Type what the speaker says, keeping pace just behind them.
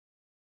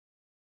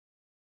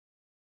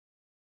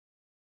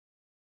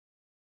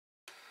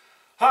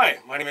Hi,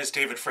 my name is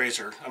David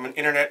Fraser. I'm an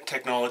internet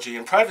technology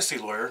and privacy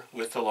lawyer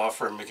with the law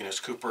firm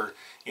McGinnis Cooper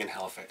in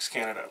Halifax,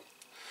 Canada.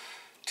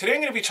 Today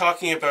I'm going to be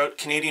talking about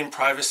Canadian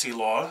privacy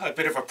law, a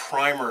bit of a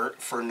primer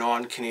for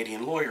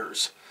non-Canadian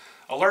lawyers.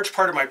 A large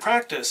part of my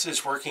practice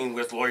is working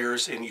with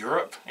lawyers in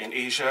Europe and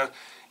Asia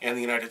and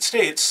the United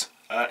States,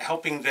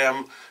 helping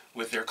them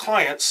with their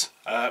clients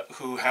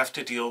who have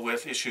to deal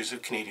with issues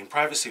of Canadian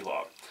privacy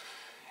law.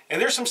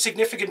 And there's some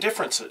significant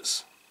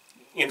differences.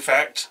 In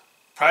fact,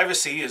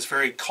 privacy is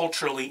very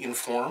culturally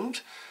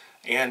informed,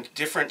 and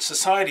different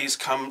societies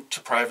come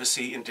to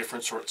privacy in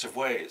different sorts of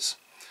ways.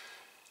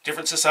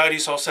 Different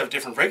societies also have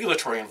different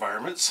regulatory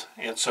environments,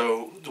 and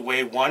so the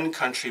way one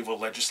country will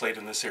legislate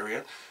in this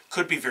area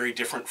could be very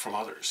different from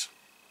others.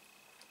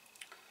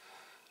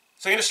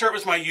 So I'm going to start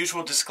with my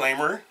usual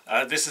disclaimer.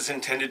 This is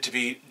intended to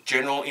be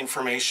general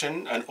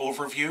information, an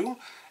overview,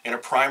 and a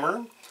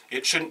primer.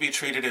 It shouldn't be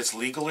treated as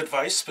legal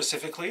advice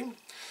specifically.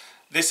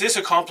 This is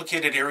a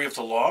complicated area of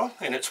the law,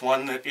 and it's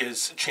one that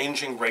is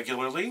changing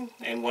regularly,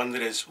 and one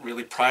that is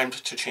really primed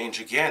to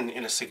change again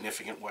in a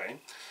significant way.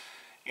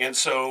 And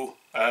so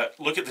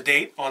look at the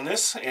date on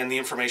this, and the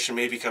information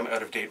may become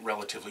out of date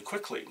relatively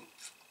quickly.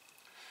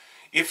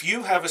 If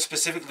you have a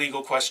specific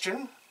legal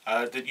question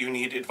that you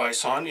need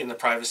advice on in the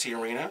privacy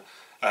arena,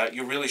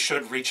 you really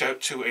should reach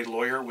out to a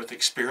lawyer with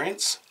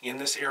experience in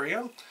this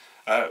area.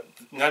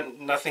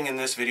 Nothing in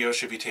this video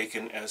should be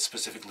taken as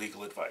specific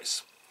legal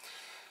advice.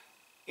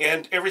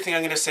 And everything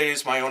I'm going to say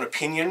is my own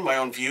opinion, my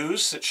own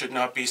views. It should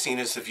not be seen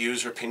as the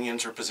views or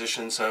opinions or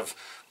positions of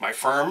my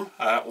firm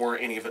or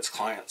any of its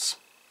clients.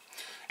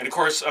 And of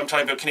course, I'm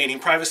talking about Canadian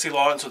privacy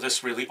law, and so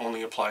this really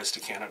only applies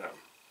to Canada.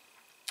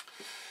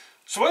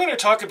 So what I'm going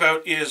to talk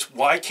about is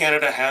why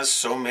Canada has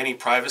so many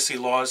privacy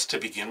laws to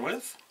begin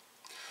with.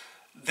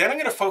 Then I'm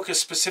going to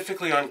focus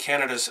specifically on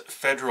Canada's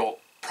federal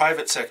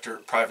private sector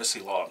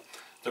privacy law,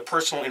 the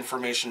Personal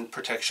Information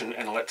Protection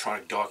and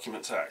Electronic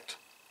Documents Act.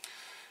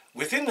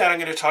 Within that, I'm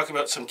going to talk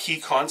about some key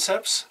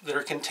concepts that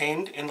are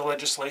contained in the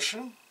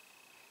legislation,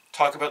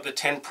 talk about the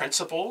 10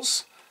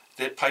 principles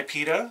that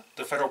PIPEDA,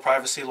 the federal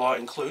privacy law,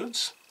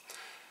 includes.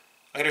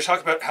 I'm going to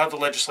talk about how the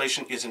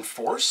legislation is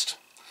enforced,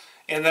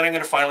 and then I'm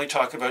going to finally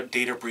talk about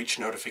data breach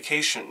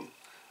notification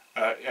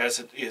as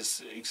it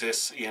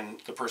exists in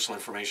the Personal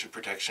Information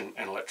Protection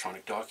and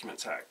Electronic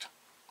Documents Act.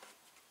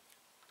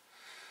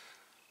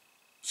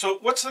 So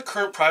what's the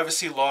current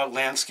privacy law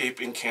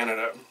landscape in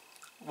Canada?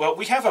 Well,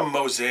 we have a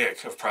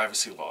mosaic of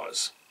privacy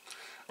laws,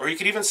 or you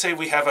could even say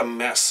we have a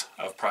mess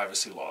of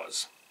privacy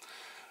laws.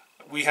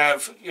 We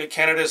have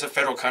Canada as a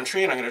federal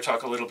country, and I'm going to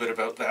talk a little bit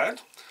about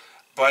that,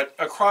 but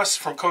across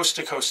from coast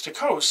to coast to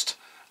coast,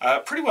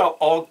 pretty well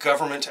all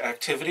government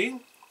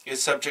activity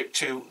is subject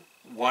to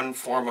one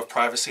form of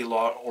privacy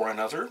law or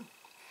another.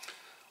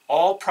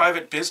 All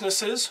private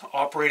businesses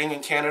operating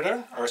in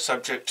Canada are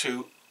subject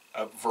to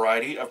a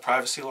variety of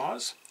privacy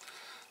laws.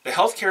 The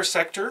healthcare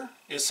sector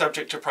is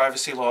subject to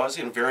privacy laws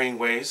in varying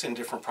ways in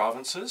different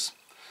provinces.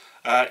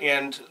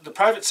 And the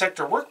private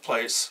sector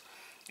workplace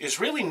is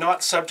really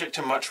not subject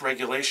to much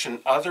regulation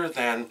other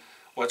than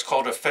what's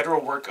called a federal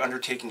work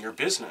undertaking your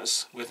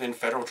business within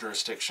federal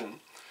jurisdiction,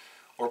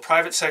 or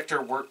private sector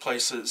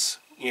workplaces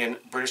in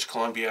British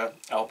Columbia,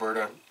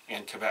 Alberta,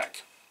 and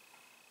Quebec.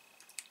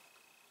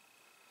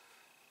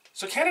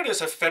 So Canada is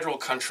a federal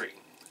country.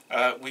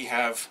 We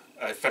have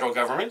a federal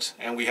government,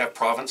 and we have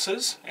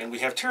provinces, and we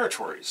have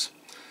territories.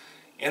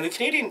 And the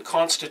Canadian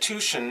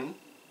Constitution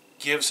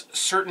gives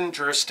certain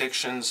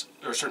jurisdictions,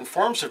 or certain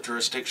forms of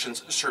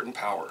jurisdictions, certain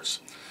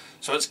powers.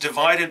 So it's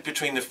divided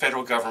between the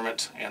federal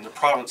government and the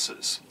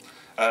provinces.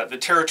 The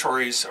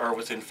territories are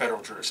within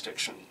federal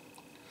jurisdiction.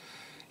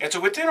 And so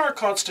within our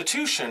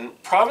Constitution,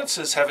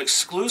 provinces have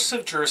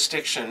exclusive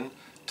jurisdiction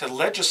to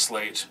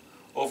legislate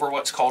over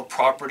what's called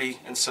property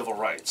and civil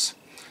rights.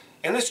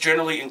 And this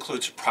generally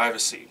includes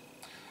privacy.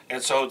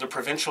 And so the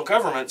provincial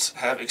governments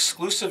have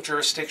exclusive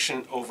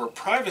jurisdiction over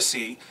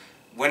privacy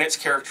when it's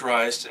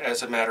characterized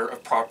as a matter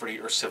of property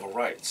or civil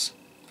rights.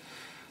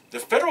 The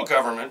federal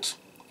government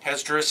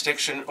has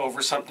jurisdiction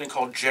over something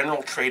called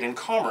general trade and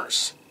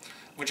commerce,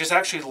 which is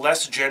actually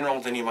less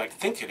general than you might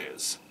think it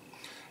is.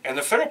 And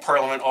the federal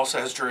parliament also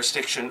has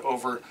jurisdiction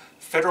over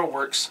federal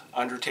works,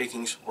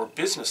 undertakings, or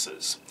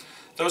businesses.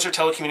 Those are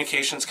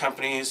telecommunications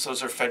companies,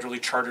 those are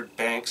federally chartered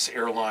banks,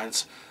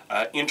 airlines,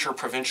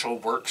 interprovincial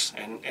works,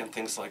 and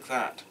things like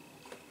that.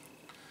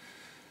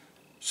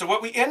 So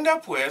what we end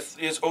up with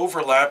is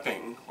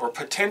overlapping, or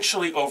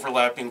potentially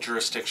overlapping,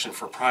 jurisdiction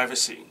for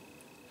privacy.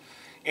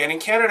 And in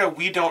Canada,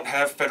 we don't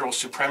have federal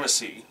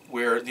supremacy,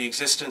 where the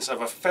existence of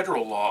a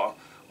federal law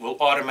will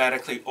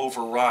automatically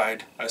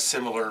override a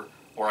similar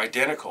or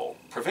identical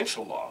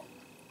provincial law.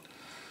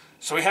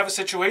 So we have a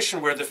situation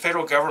where the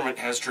federal government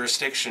has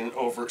jurisdiction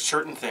over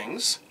certain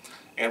things,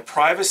 and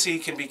privacy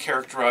can be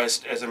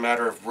characterized as a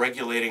matter of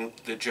regulating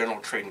the general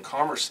trade and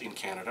commerce in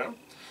Canada,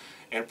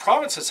 and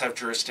provinces have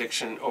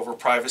jurisdiction over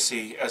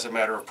privacy as a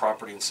matter of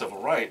property and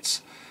civil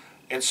rights.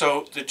 And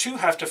so the two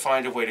have to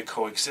find a way to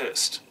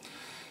coexist.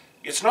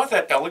 It's not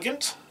that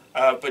elegant,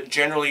 but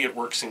generally it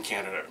works in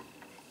Canada.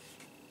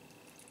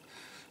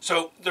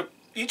 So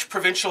each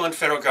provincial and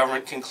federal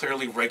government can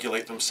clearly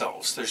regulate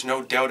themselves. There's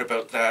no doubt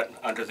about that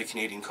under the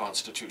Canadian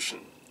Constitution.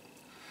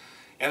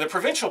 And the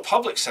provincial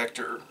public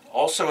sector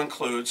also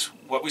includes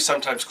what we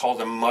sometimes call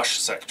the MUSH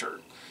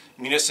sector: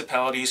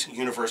 municipalities,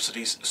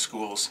 universities,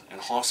 schools, and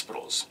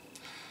hospitals.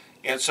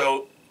 And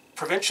so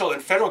provincial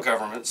and federal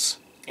governments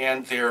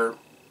and their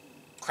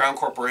crown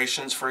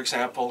corporations, for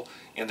example,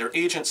 and their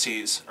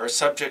agencies are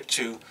subject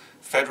to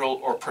federal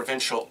or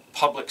provincial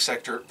public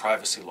sector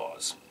privacy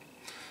laws.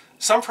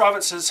 Some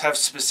provinces have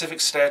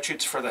specific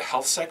statutes for the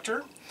health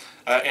sector,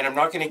 and I'm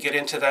not going to get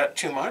into that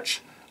too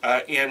much.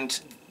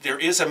 And there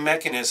is a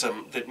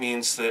mechanism that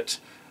means that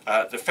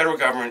the federal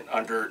government,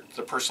 under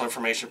the Personal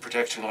Information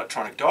Protection and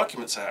Electronic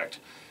Documents Act,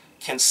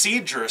 can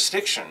cede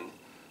jurisdiction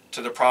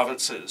to the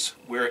provinces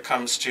where it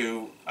comes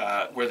to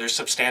where there's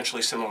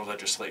substantially similar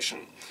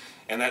legislation.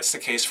 And that's the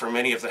case for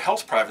many of the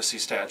health privacy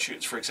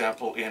statutes, for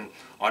example, in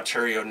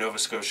Ontario, Nova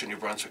Scotia, New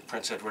Brunswick,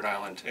 Prince Edward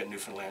Island, and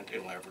Newfoundland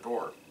and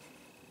Labrador.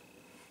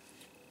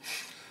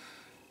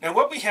 Now,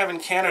 what we have in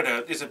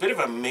Canada is a bit of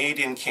a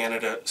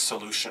made-in-Canada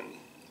solution.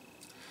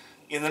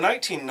 In the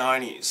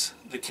 1990s,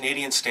 the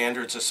Canadian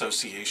Standards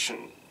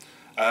Association,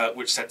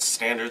 which sets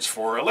standards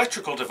for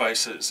electrical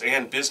devices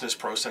and business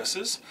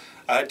processes,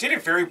 did a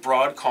very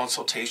broad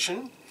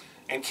consultation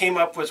and came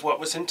up with what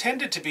was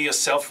intended to be a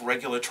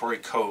self-regulatory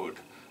code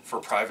for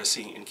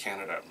privacy in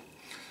Canada.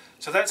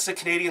 So that's the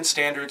Canadian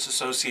Standards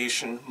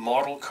Association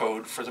Model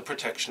Code for the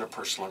Protection of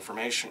Personal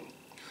Information.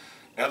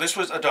 Now, this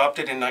was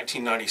adopted in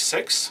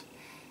 1996,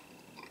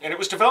 and it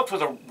was developed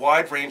with a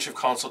wide range of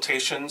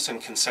consultations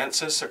and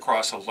consensus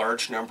across a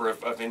large number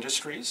of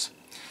industries.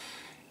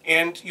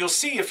 And you'll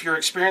see, if you're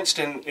experienced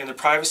in the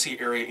privacy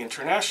area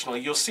internationally,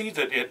 you'll see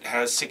that it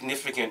has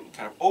significant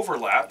kind of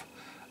overlap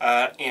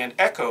and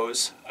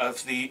echoes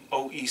of the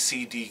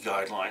OECD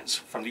guidelines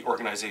from the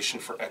Organization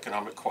for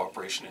Economic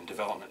Cooperation and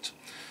Development.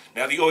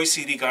 Now, the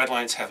OECD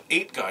guidelines have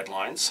 8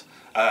 guidelines.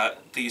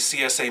 The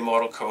CSA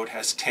Model Code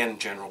has 10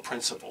 general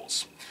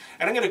principles.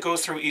 And I'm going to go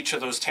through each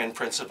of those 10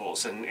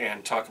 principles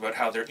and talk about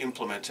how they're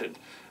implemented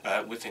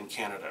within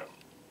Canada.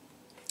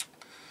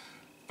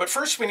 But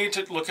first, we need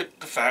to look at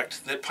the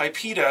fact that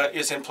PIPEDA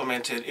is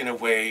implemented in a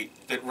way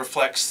that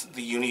reflects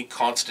the unique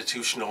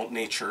constitutional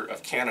nature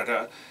of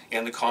Canada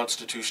and the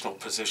constitutional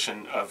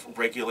position of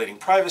regulating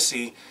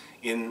privacy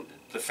in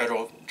the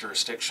federal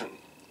jurisdiction.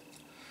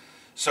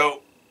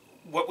 So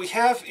what we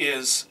have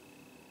is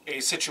a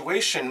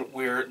situation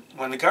where,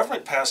 when the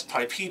government passed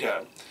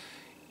PIPEDA,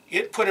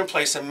 it put in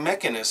place a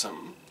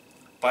mechanism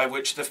by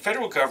which the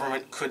federal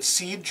government could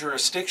cede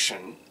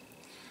jurisdiction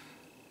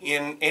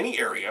in any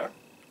area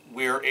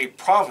where a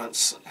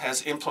province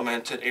has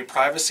implemented a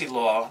privacy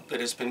law that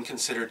has been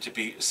considered to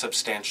be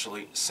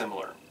substantially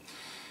similar.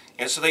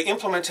 And so they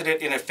implemented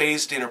it in a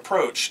phased-in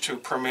approach to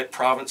permit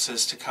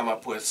provinces to come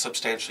up with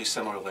substantially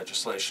similar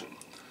legislation.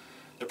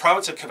 The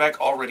province of Quebec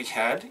already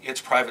had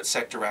its Private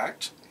Sector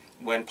Act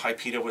when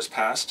PIPEDA was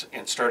passed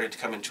and started to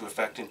come into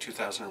effect in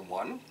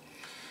 2001.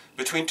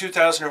 Between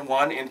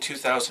 2001 and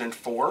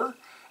 2004,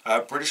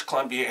 British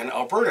Columbia and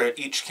Alberta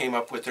each came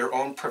up with their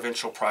own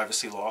provincial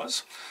privacy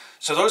laws.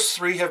 So those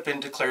 3 have been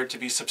declared to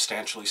be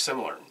substantially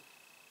similar.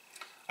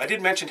 I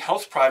did mention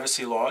health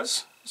privacy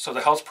laws. So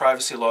the health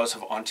privacy laws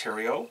of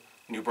Ontario,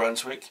 New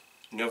Brunswick,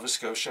 Nova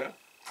Scotia,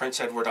 Prince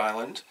Edward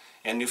Island,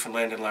 and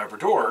Newfoundland and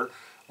Labrador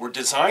were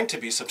designed to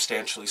be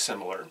substantially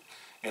similar,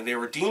 and they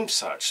were deemed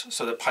such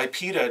so that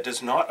PIPEDA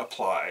does not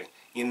apply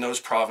in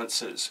those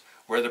provinces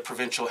where the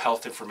provincial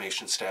health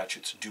information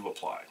statutes do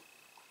apply.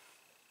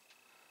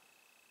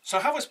 So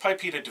how was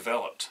PIPEDA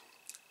developed?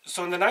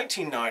 So in the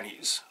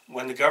 1990s,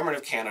 when the Government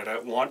of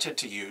Canada wanted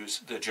to use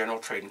the General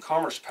Trade and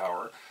Commerce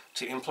power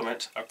to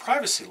implement a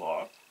privacy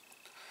law,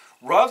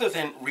 rather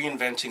than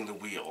reinventing the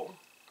wheel,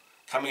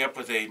 coming up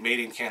with a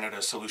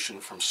made-in-Canada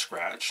solution from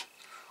scratch,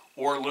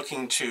 or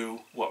looking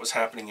to what was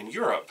happening in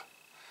Europe,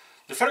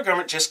 the federal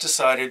government just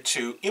decided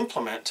to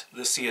implement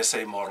the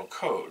CSA Model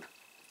Code.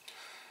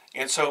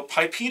 And so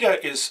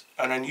PIPEDA is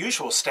an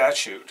unusual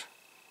statute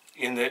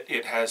in that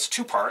it has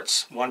 2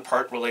 parts, one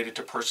part related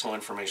to personal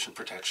information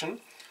protection,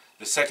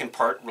 the second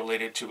part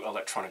related to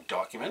electronic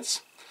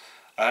documents.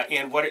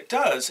 And what it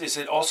does is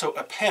it also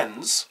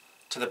appends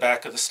to the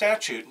back of the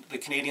statute the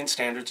Canadian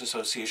Standards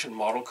Association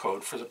Model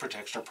Code for the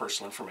Protection of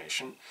Personal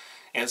Information,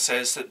 and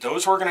says that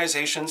those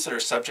organizations that are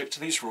subject to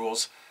these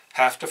rules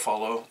have to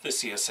follow the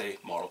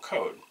CSA Model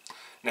Code.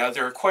 Now,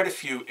 there are quite a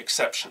few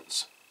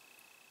exceptions.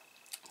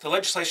 The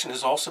legislation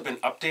has also been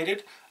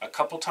updated a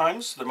couple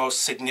times. The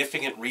most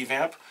significant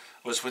revamp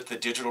was with the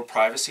Digital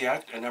Privacy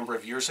Act a number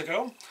of years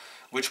ago,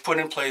 which put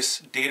in place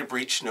data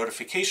breach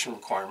notification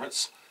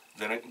requirements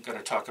that I'm going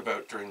to talk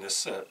about during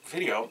this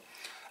video,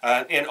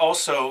 and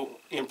also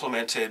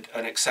implemented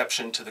an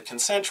exception to the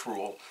consent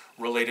rule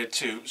related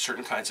to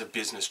certain kinds of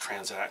business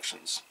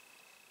transactions.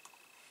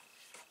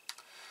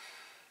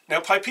 Now,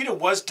 PIPEDA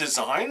was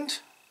designed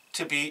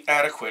to be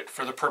adequate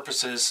for the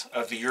purposes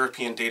of the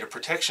European Data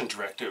Protection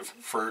Directive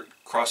for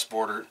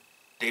cross-border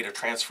data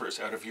transfers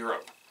out of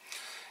Europe.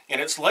 And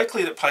it's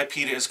likely that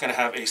PIPEDA is going to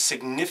have a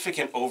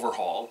significant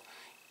overhaul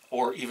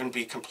or even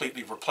be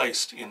completely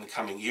replaced in the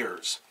coming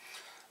years.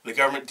 The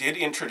government did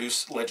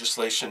introduce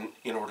legislation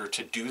in order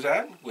to do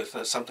that with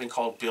something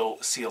called Bill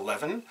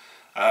C-11,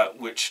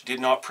 which did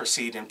not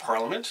proceed in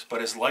Parliament,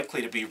 but is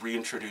likely to be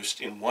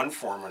reintroduced in one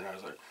form or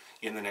another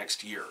in the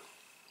next year.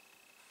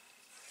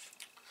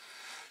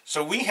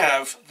 So we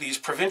have these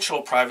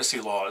provincial privacy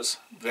laws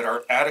that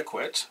are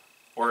adequate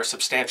or are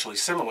substantially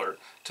similar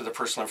to the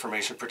Personal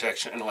Information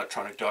Protection and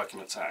Electronic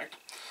Documents Act.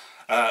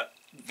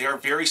 They're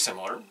very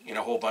similar in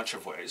a whole bunch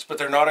of ways, but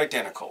they're not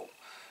identical.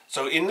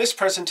 So in this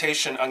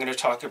presentation, I'm going to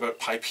talk about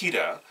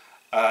PIPEDA,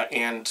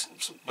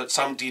 but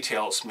some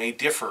details may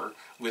differ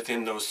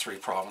within those three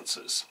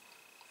provinces.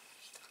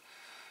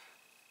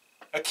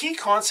 A key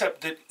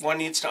concept that one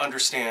needs to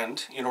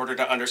understand in order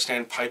to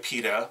understand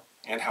PIPEDA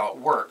and how it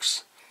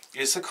works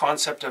is the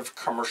concept of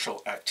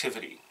commercial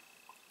activity.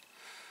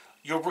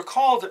 You'll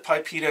recall that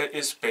PIPEDA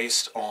is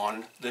based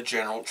on the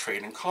general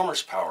trade and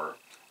commerce power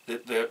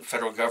that the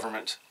federal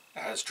government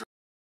has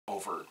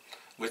over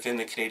within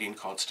the Canadian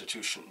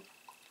Constitution.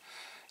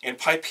 And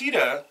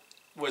PIPEDA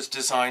was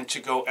designed to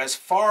go as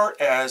far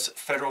as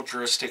federal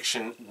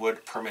jurisdiction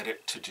would permit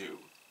it to do.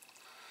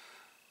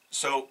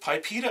 So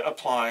PIPEDA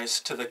applies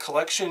to the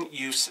collection,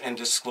 use, and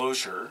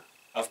disclosure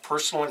of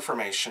personal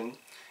information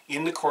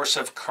in the course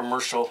of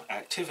commercial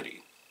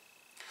activity.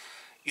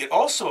 It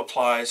also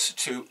applies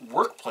to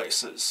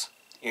workplaces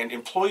and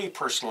employee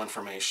personal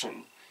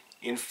information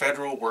in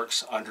federal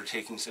works,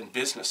 undertakings, and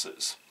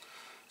businesses.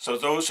 So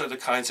those are the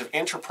kinds of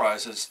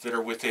enterprises that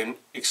are within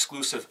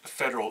exclusive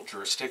federal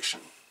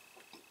jurisdiction.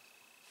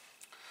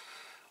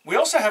 We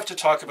also have to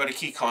talk about a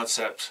key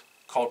concept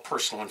called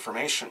personal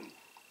information.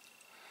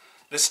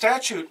 The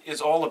statute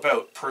is all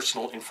about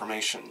personal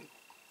information.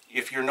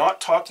 If you're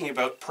not talking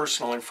about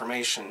personal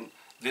information,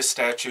 this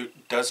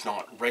statute does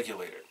not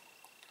regulate it.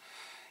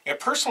 And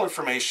personal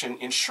information,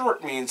 in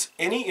short, means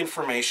any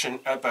information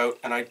about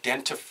an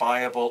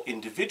identifiable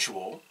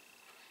individual,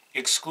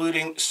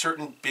 excluding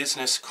certain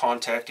business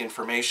contact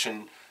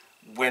information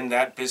when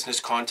that business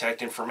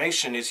contact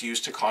information is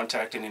used to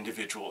contact an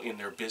individual in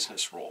their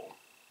business role.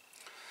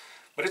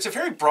 But it's a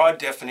very broad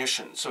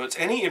definition, so it's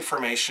any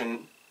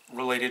information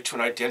related to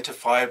an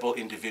identifiable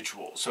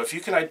individual. So if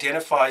you can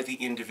identify the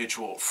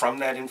individual from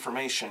that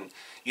information,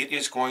 it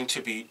is going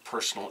to be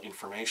personal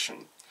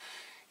information.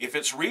 If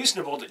it's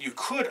reasonable that you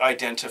could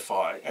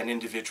identify an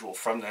individual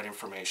from that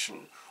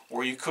information,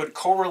 or you could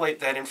correlate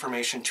that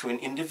information to an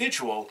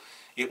individual,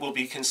 it will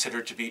be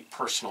considered to be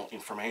personal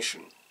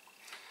information.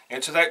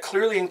 And so that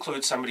clearly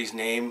includes somebody's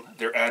name,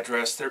 their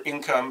address, their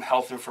income,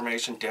 health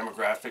information,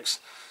 demographics,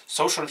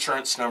 social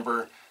insurance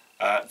number,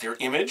 their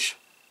image,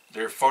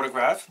 their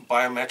photograph,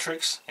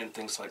 biometrics, and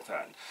things like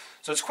that.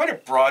 So it's quite a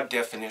broad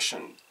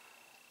definition.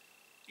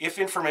 If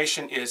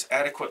information is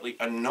adequately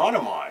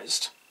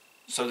anonymized,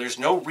 so there's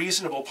no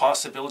reasonable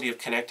possibility of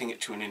connecting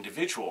it to an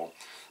individual,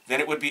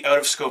 then it would be out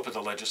of scope of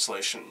the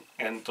legislation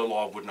and the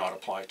law would not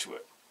apply to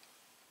it.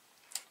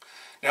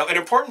 Now, an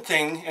important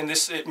thing, and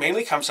it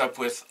mainly comes up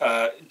with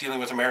dealing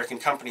with American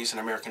companies and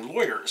American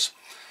lawyers,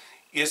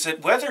 is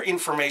that whether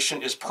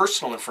information is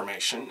personal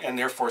information and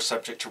therefore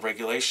subject to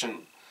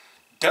regulation,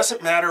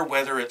 doesn't matter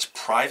whether it's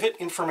private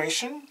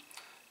information,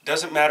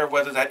 doesn't matter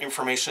whether that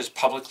information is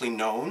publicly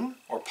known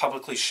or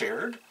publicly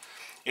shared.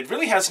 It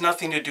really has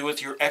nothing to do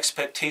with your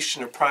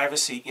expectation of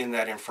privacy in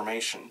that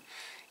information.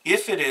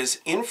 If it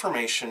is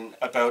information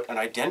about an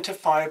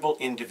identifiable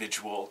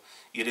individual,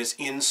 it is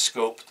in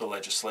scope the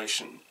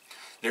legislation.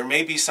 There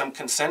may be some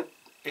consent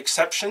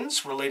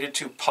exceptions related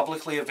to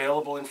publicly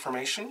available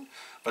information,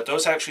 but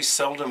those actually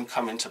seldom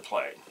come into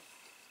play.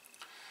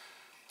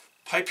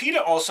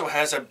 PIPEDA also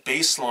has a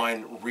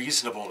baseline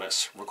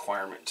reasonableness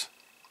requirement.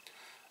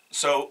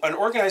 So an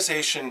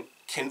organization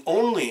can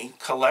only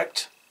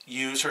collect,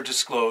 use, or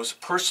disclose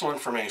personal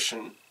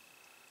information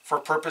for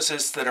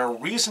purposes that a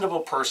reasonable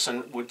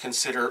person would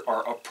consider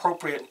are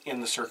appropriate in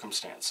the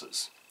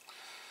circumstances.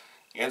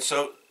 And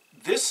so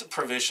this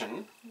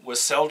provision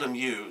was seldom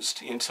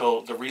used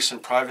until the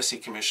recent Privacy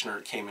Commissioner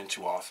came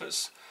into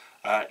office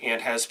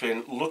and has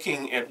been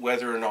looking at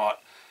whether or not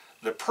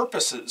the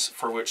purposes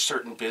for which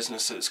certain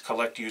businesses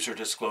collect, use, or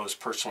disclose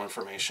personal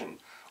information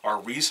are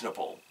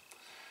reasonable.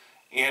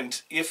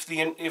 And if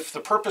the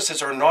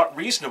purposes are not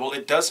reasonable,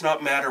 it does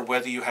not matter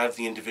whether you have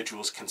the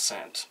individual's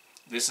consent.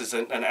 This is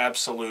an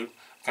absolute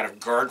kind of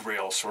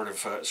guardrail sort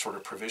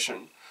of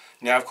provision.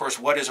 Now, of course,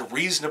 what is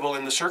reasonable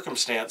in the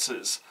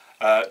circumstances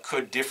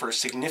could differ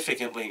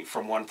significantly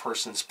from one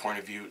person's point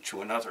of view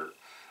to another.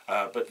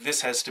 But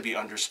this has to be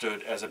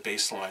understood as a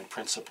baseline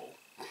principle.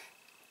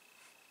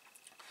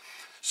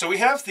 So we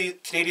have the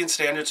Canadian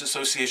Standards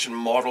Association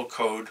Model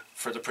Code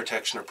for the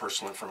Protection of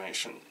Personal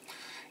Information.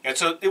 And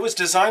so it was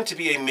designed to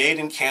be a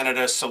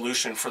made-in-Canada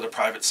solution for the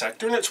private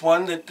sector, and it's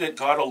one that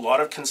got a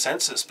lot of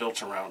consensus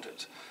built around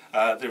it.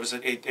 There was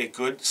a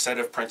good set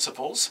of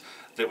principles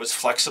that was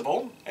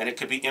flexible, and it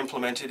could be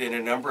implemented in a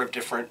number of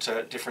different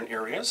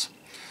areas.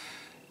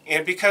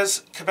 And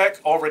because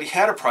Quebec already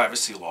had a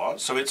privacy law,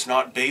 so it's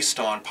not based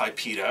on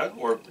PIPEDA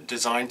or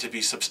designed to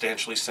be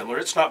substantially similar,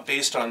 it's not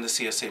based on the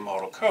CSA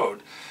Model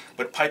Code,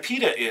 but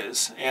PIPEDA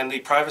is, and the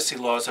privacy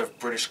laws of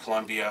British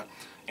Columbia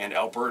and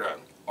Alberta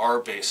are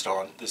based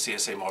on the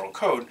CSA Model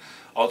Code,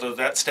 although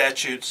those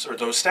statutes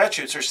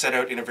are set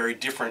out in a very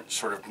different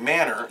sort of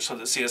manner, so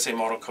the CSA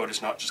Model Code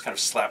is not just kind of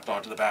slapped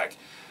onto the back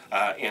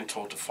and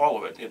told to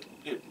follow it.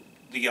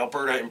 The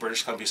Alberta and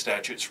British Columbia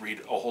statutes read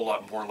a whole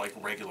lot more like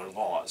regular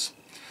laws.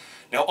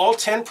 Now, all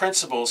 10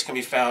 principles can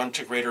be found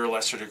to greater or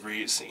lesser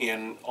degrees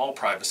in all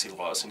privacy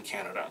laws in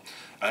Canada.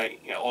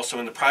 Also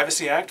in the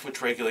Privacy Act,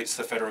 which regulates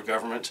the federal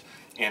government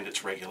and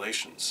its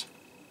regulations.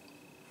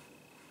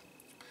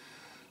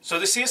 So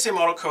the CSA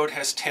Model Code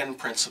has 10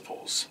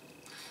 principles.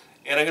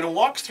 And I'm going to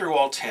walk through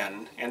all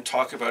 10 and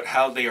talk about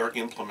how they are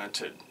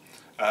implemented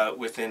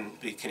within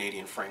the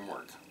Canadian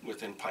framework,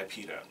 within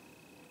PIPEDA.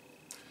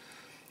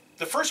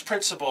 The first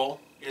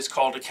principle is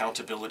called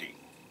accountability.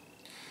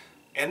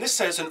 And this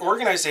says an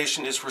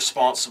organization is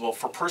responsible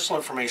for personal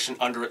information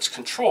under its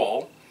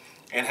control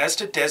and has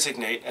to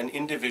designate an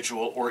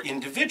individual or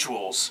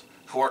individuals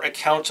who are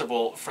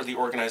accountable for the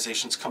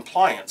organization's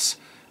compliance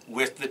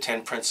with the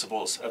 10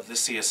 principles of the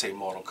CSA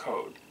Model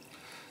Code.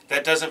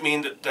 That doesn't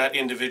mean that that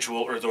individual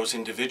or those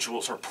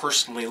individuals are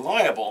personally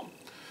liable,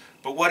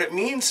 but what it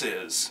means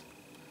is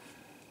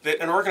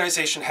that an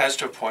organization has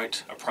to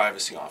appoint a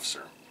privacy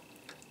officer.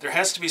 There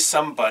has to be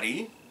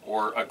somebody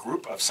or a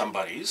group of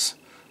somebodies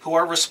who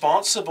are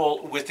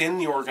responsible within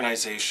the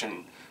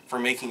organization for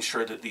making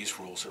sure that these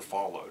rules are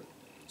followed.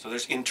 So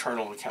there's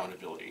internal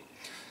accountability.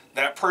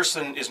 That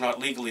person is not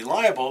legally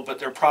liable, but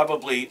they're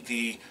probably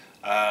the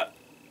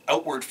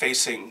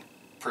outward-facing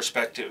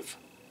perspective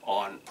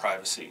on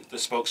privacy, the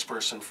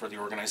spokesperson for the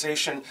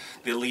organization,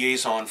 the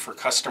liaison for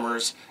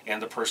customers,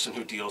 and the person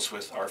who deals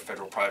with our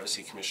Federal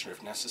Privacy Commissioner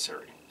if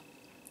necessary.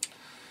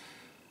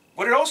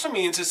 What it also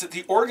means is that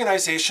the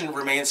organization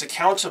remains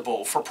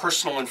accountable for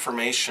personal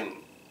information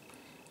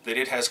that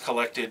it has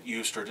collected,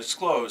 used, or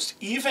disclosed,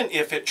 even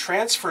if it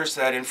transfers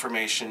that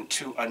information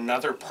to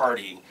another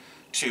party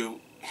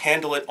to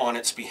handle it on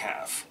its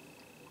behalf.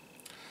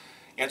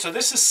 And so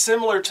this is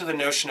similar to the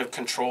notion of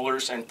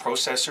controllers and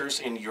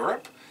processors in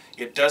Europe.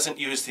 It doesn't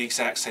use the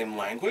exact same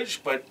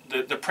language, but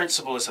the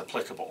principle is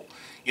applicable.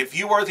 If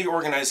you are the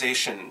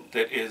organization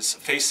that is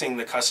facing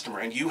the customer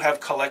and you have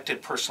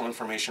collected personal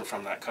information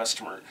from that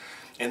customer,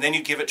 and then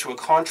you give it to a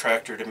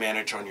contractor to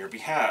manage on your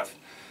behalf,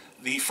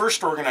 the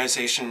first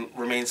organization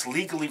remains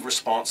legally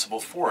responsible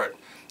for it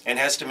and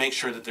has to make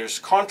sure that there's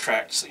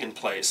contracts in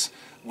place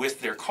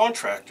with their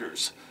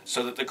contractors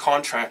so that the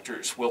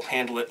contractors will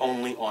handle it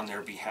only on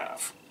their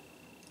behalf.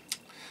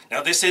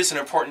 Now, this is an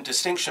important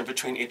distinction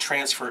between a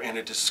transfer and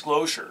a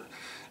disclosure.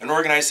 An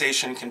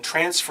organization can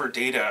transfer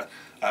data,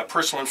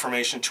 personal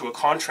information, to a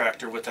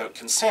contractor without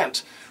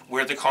consent,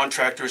 where the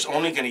contractor is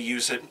only going to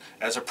use it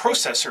as a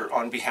processor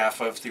on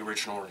behalf of the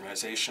original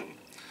organization.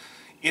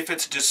 If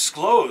it's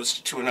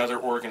disclosed to another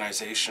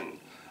organization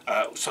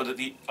so that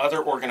the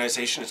other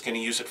organization is going to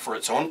use it for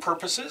its own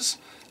purposes,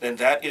 then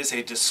that is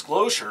a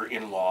disclosure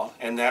in law,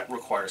 and that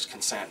requires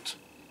consent.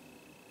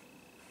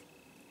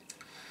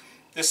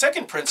 The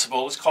second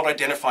principle is called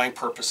identifying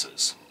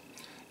purposes,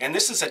 and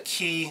this is a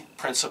key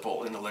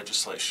principle in the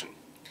legislation.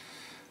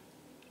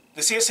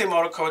 The CSA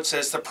Model Code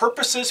says the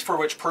purposes for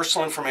which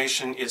personal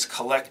information is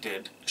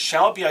collected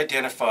shall be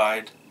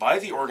identified by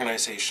the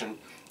organization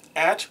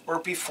at or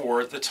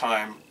before the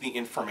time the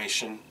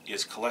information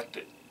is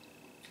collected.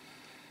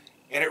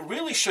 And it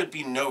really should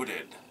be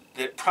noted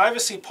that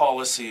privacy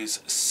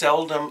policies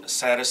seldom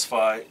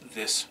satisfy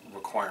this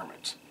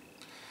requirement,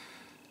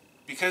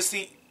 because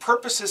the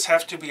purposes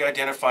have to be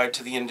identified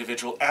to the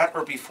individual at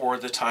or before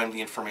the time the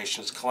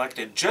information is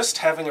collected. Just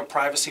having a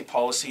privacy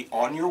policy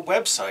on your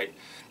website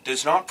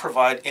does not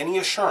provide any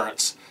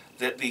assurance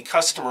that the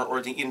customer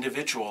or the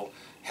individual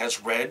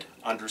has read,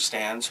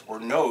 understands, or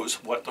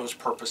knows what those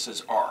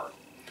purposes are.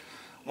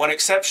 One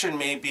exception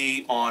may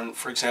be on,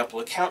 for example,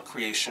 account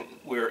creation,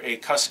 where a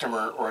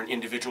customer or an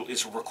individual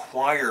is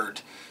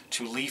required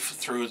to leaf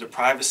through the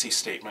privacy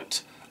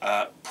statement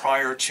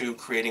prior to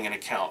creating an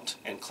account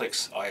and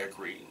clicks "I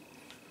agree."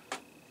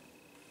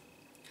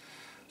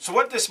 So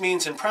what this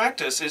means in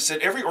practice is that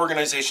every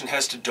organization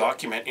has to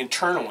document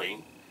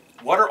internally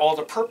what are all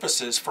the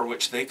purposes for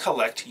which they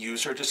collect,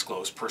 use, or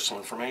disclose personal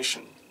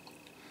information.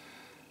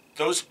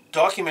 Those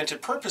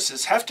documented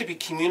purposes have to be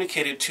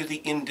communicated to the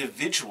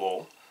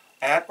individual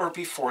at or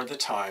before the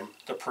time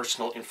the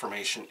personal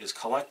information is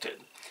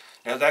collected.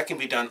 Now, that can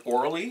be done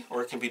orally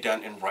or it can be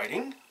done in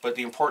writing, but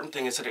the important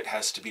thing is that it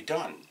has to be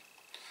done.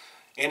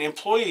 And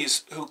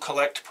employees who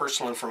collect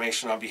personal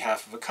information on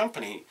behalf of a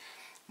company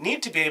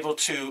need to be able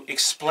to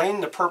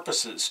explain the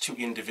purposes to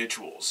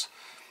individuals.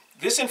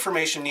 This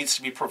information needs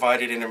to be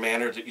provided in a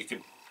manner that you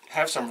can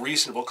have some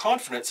reasonable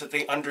confidence that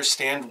they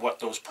understand what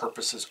those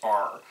purposes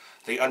are.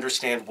 They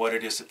understand what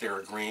it is that they're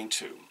agreeing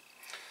to.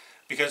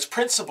 Because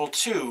Principle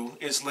 2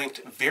 is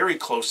linked very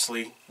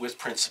closely with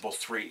Principle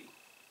 3.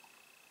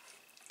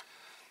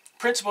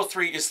 Principle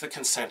 3 is the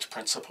consent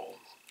principle.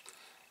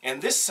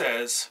 And this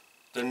says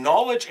the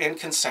knowledge and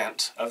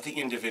consent of the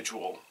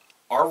individual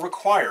are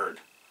required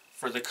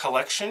for the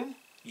collection,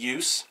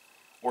 use,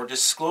 or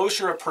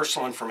disclosure of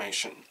personal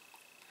information.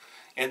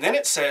 And then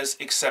it says,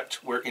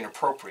 except where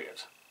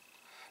inappropriate.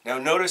 Now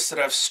notice that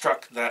I've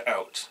struck that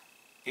out.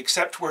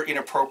 Except where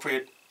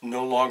inappropriate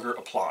no longer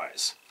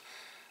applies.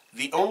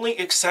 The only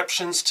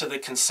exceptions to the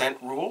consent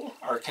rule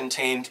are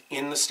contained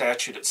in the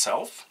statute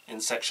itself,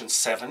 in Section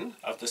 7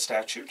 of the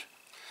statute.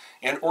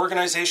 And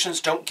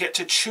organizations don't get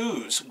to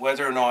choose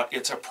whether or not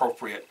it's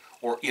appropriate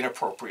or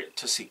inappropriate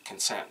to seek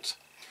consent.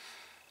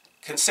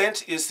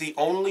 Consent is the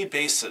only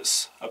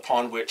basis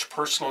upon which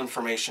personal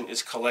information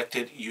is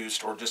collected,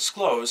 used, or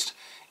disclosed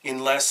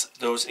unless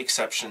those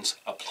exceptions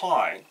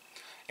apply.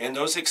 And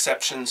those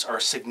exceptions are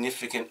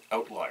significant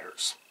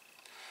outliers.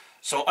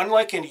 So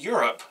unlike in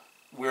Europe,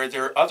 where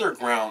there are other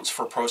grounds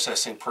for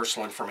processing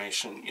personal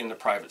information in the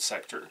private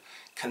sector,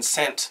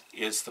 consent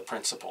is the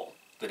principle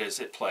that is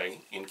at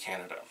play in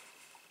Canada.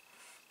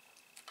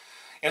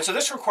 And so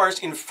this requires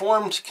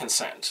informed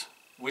consent,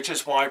 which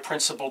is why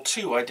Principle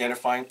 2,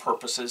 identifying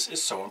purposes,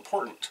 is so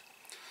important.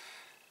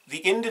 The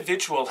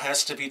individual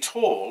has to be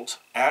told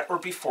at or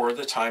before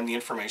the time the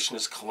information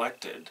is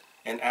collected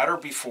and at or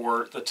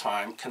before the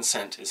time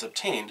consent is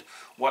obtained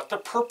what the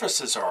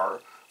purposes are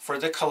for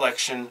the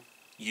collection,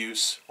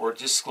 use, or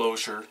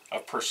disclosure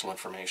of personal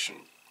information.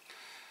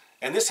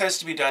 And this has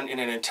to be done in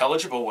an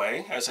intelligible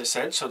way, as I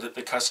said, so that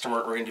the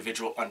customer or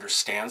individual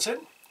understands it.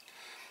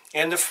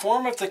 And the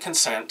form of the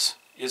consent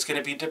is going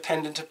to be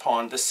dependent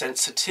upon the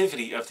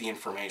sensitivity of the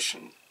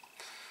information.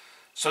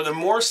 So the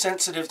more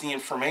sensitive the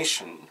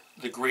information,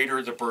 the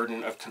greater the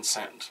burden of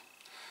consent.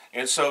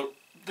 And so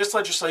this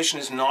legislation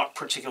is not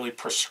particularly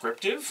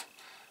prescriptive.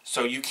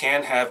 So you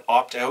can have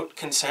opt-out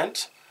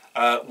consent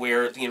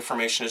where the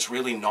information is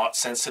really not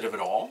sensitive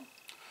at all.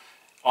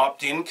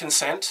 Opt-in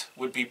consent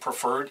would be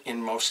preferred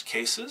in most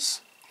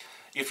cases.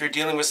 If you're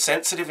dealing with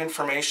sensitive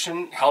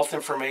information, health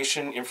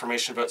information,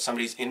 information about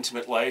somebody's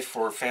intimate life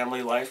or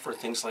family life or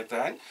things like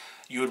that,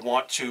 you would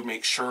want to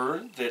make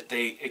sure that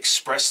they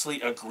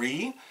expressly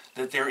agree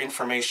that their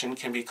information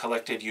can be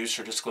collected, used,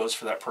 or disclosed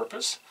for that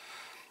purpose.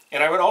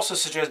 And I would also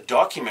suggest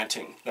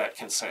documenting that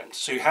consent.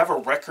 So you have a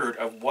record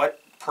of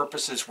what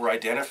purposes were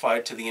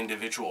identified to the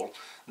individual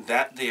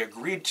that they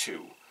agreed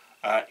to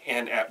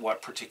and at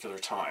what particular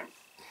time.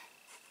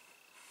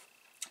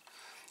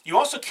 You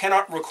also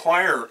cannot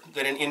require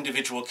that an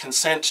individual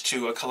consent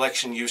to a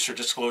collection, use, or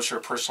disclosure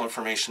of personal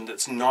information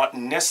that's not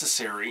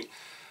necessary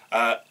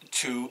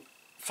to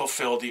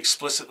fulfill the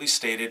explicitly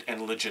stated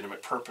and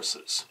legitimate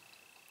purposes.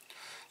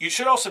 You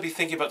should also be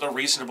thinking about the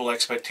reasonable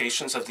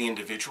expectations of the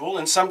individual.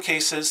 In some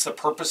cases, the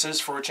purposes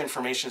for which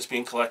information is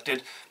being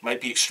collected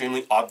might be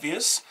extremely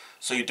obvious,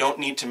 so you don't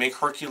need to make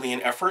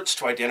Herculean efforts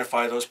to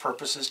identify those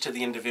purposes to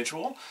the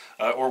individual,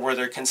 or where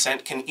their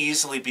consent can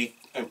easily be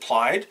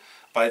implied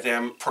by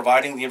them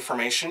providing the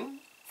information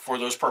for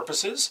those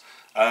purposes,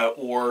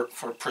 or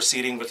for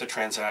proceeding with a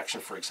transaction,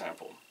 for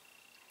example.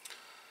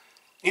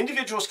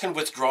 Individuals can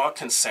withdraw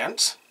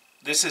consent.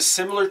 This is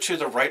similar to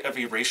the right of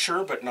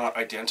erasure, but not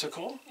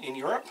identical in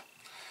Europe.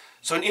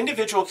 So an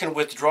individual can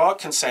withdraw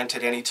consent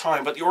at any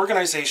time, but the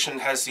organization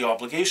has the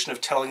obligation of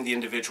telling the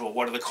individual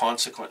what are the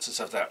consequences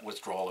of that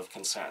withdrawal of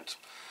consent.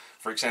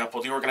 For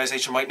example, the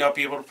organization might not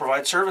be able to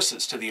provide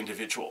services to the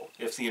individual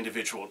if the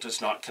individual does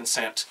not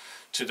consent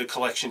to the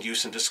collection,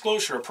 use, and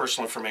disclosure of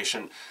personal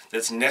information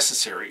that's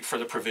necessary for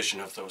the provision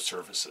of those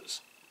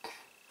services.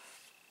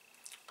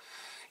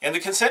 And the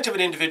consent of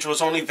an individual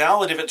is only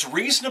valid if it's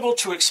reasonable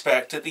to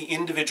expect that the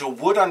individual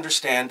would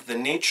understand the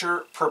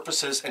nature,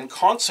 purposes, and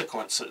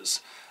consequences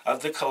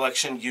of the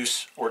collection,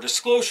 use, or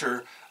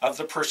disclosure of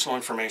the personal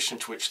information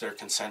to which they're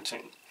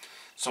consenting.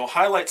 So it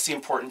highlights the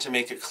importance to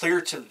make it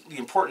clear to the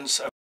importance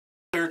of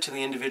clear to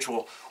the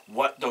individual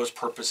what those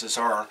purposes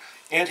are,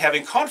 and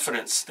having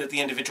confidence that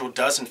the individual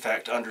does in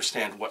fact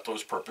understand what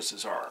those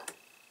purposes are.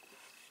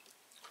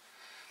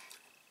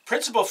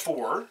 Principle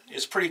 4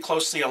 is pretty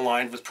closely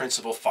aligned with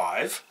Principle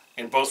 5,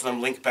 and both of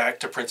them link back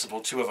to Principle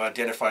 2 of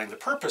identifying the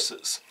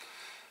purposes.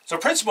 So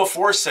Principle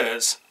 4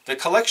 says, the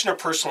collection of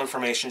personal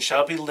information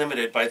shall be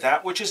limited by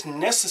that which is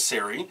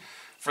necessary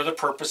for the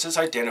purposes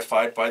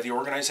identified by the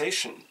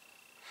organization.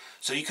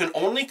 So you can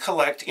only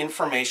collect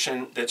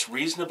information that's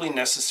reasonably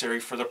necessary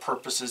for the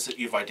purposes that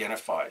you've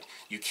identified.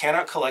 You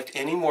cannot collect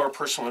any more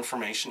personal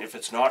information if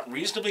it's not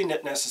reasonably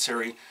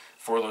necessary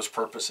for those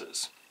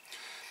purposes.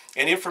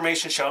 And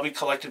information shall be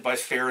collected by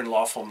fair and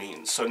lawful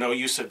means, so no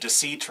use of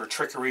deceit or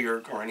trickery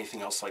or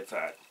anything else like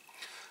that.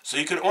 So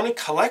you can only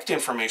collect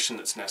information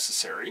that's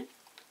necessary.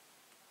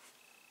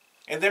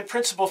 And then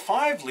Principle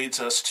 5 leads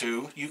us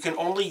to, you can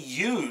only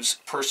use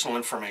personal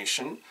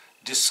information,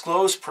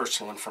 disclose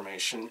personal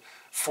information,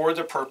 for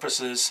the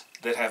purposes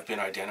that have been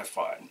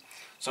identified.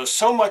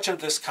 So much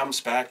of this comes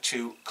back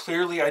to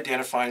clearly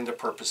identifying the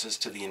purposes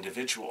to the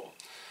individual.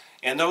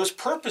 And those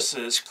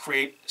purposes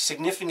create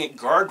significant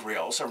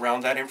guardrails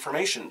around that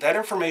information. That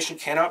information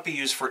cannot be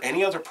used for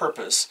any other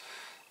purpose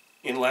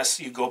unless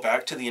you go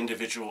back to the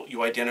individual,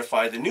 you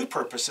identify the new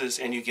purposes,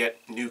 and you get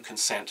new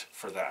consent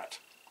for that.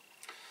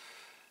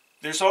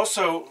 There's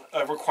also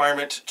a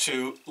requirement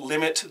to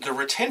limit the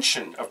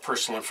retention of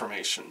personal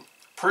information.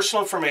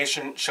 Personal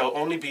information shall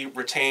only be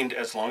retained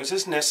as long as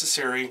is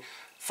necessary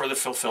for the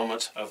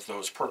fulfillment of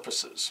those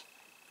purposes.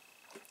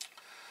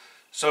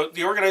 So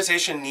the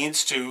organization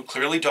needs to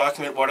clearly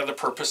document what are the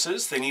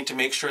purposes. They need to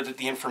make sure that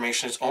the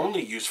information is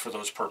only used for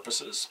those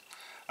purposes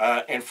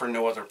and for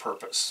no other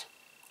purpose.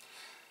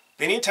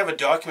 They need to have a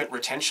document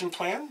retention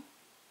plan.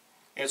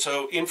 And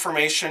so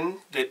information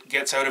that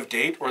gets out of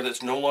date or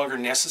that's no longer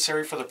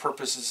necessary for the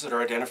purposes that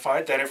are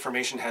identified, that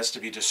information has to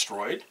be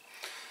destroyed.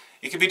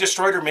 It can be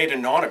destroyed or made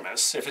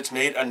anonymous. If it's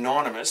made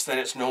anonymous, then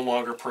it's no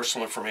longer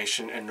personal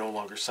information and no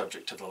longer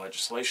subject to the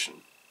legislation.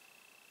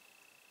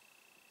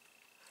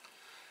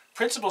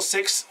 Principle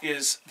 6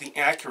 is the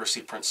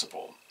accuracy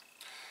principle.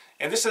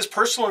 And this says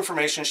personal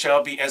information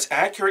shall be as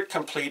accurate,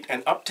 complete,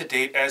 and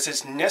up-to-date as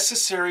is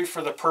necessary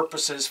for the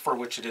purposes for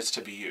which it is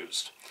to be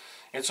used.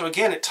 And so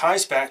again, it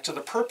ties back to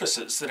the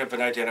purposes that have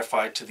been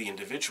identified to the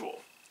individual.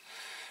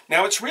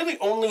 Now, it's really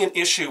only an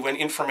issue when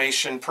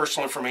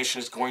personal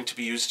information is going to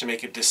be used to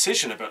make a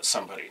decision about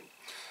somebody.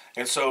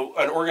 And so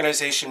an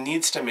organization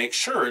needs to make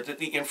sure that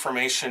the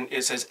information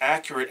is as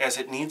accurate as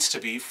it needs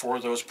to be for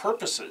those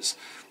purposes,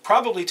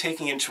 probably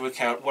taking into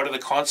account what are the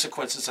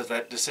consequences of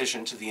that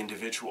decision to the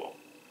individual.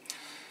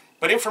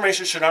 But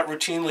information should not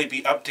routinely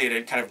be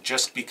updated kind of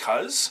just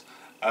because.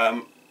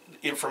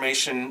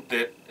 Information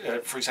that,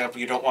 for example,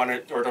 you don't want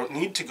it or don't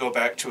need to go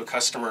back to a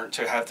customer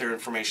to have their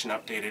information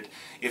updated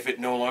if it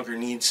no longer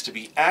needs to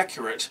be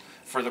accurate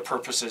for the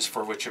purposes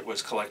for which it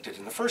was collected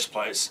in the first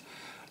place.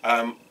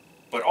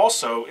 But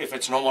also, if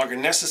it's no longer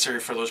necessary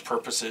for those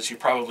purposes, you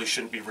probably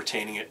shouldn't be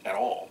retaining it at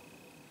all.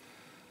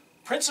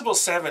 Principle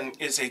 7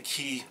 is a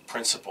key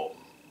principle.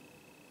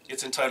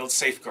 It's entitled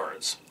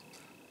Safeguards.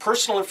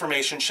 Personal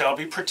information shall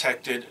be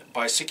protected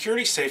by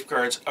security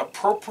safeguards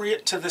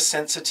appropriate to the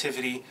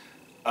sensitivity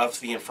of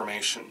the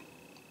information.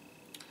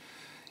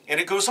 And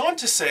it goes on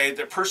to say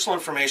that personal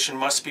information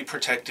must be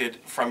protected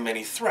from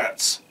many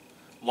threats: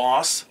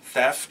 loss,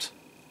 theft,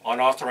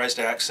 unauthorized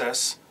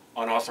access,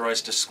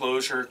 unauthorized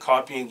disclosure,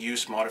 copying,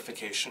 use,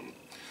 modification.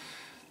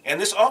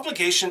 And this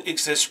obligation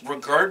exists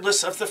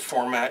regardless of the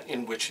format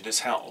in which it is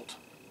held.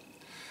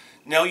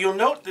 Now you'll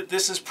note that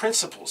this is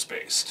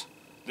principles-based.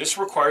 This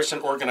requires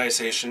an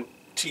organization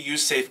to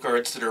use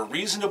safeguards that are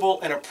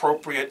reasonable and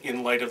appropriate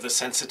in light of the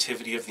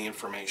sensitivity of the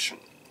information.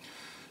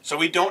 So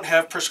we don't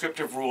have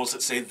prescriptive rules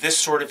that say this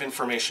sort of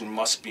information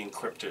must be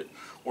encrypted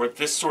or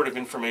this sort of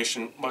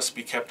information must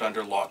be kept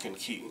under lock and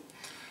key.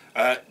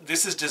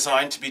 This is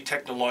designed to be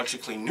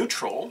technologically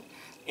neutral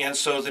and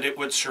so that it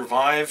would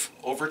survive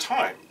over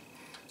time.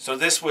 So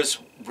this was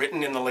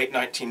written in the late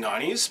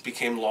 1990s,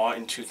 became law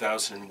in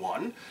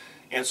 2001.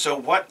 And so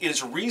what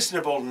is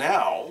reasonable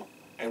now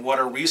and what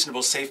are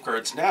reasonable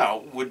safeguards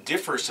now would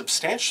differ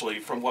substantially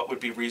from what would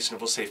be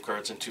reasonable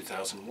safeguards in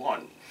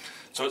 2001.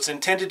 So it's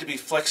intended to be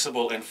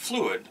flexible and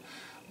fluid.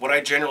 What I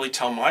generally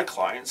tell my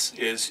clients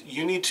is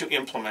you need to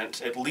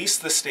implement at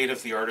least the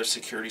state-of-the-art of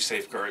security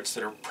safeguards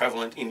that are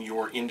prevalent in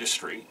your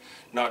industry,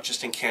 not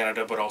just in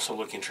Canada, but also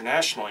look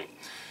internationally.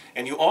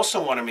 And you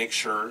also want to make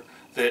sure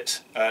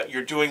that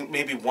you're doing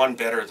maybe one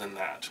better than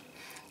that.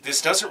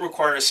 This doesn't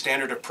require a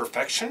standard of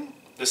perfection.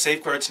 The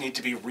safeguards need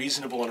to be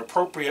reasonable and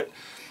appropriate.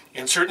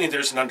 And certainly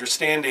there's an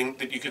understanding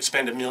that you could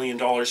spend $1 million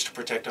to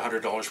protect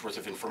 $100 worth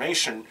of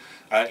information.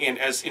 And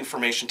as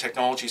information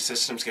technology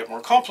systems get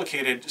more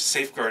complicated,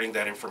 safeguarding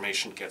that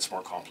information gets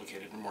more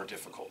complicated and more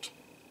difficult.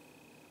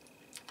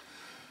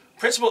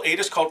 Principle 8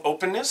 is called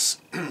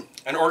openness.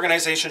 An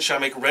organization shall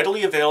make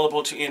readily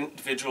available to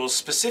individuals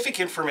specific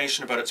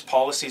information about its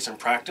policies and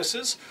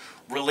practices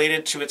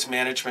related to its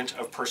management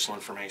of personal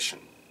information.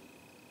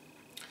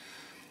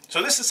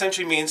 So this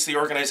essentially means the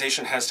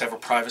organization has to have a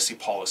privacy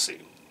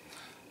policy.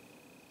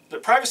 The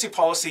privacy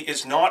policy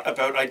is not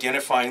about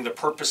identifying the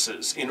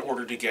purposes in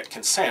order to get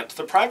consent.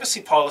 The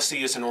privacy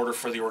policy is in order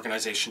for the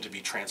organization to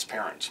be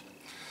transparent.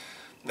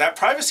 That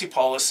privacy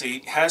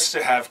policy has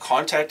to have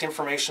contact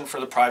information for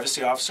the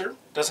privacy officer.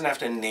 Doesn't have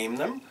to name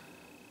them,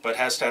 but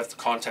has to have the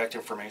contact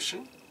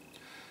information.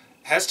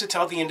 Has to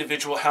tell the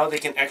individual how they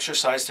can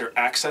exercise their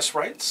access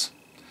rights.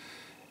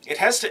 It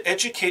has to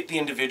educate the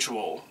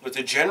individual with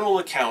a general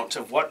account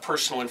of what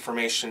personal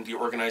information the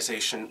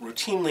organization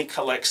routinely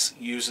collects,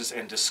 uses,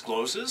 and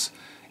discloses,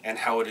 and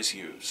how it is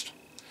used.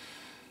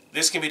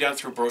 This can be done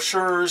through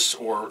brochures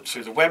or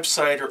through the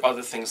website or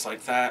other things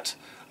like that.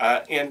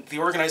 And the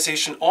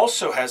organization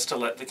also has to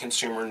let the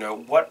consumer know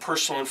what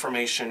personal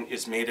information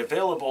is made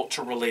available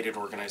to related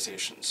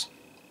organizations.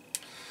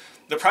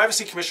 The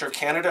Privacy Commissioner of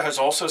Canada has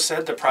also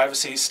said the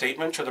privacy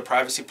statement or the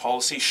privacy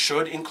policy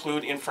should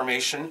include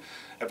information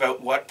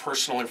about what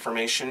personal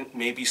information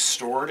may be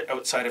stored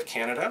outside of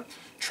Canada,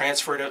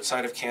 transferred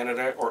outside of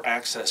Canada, or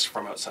accessed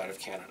from outside of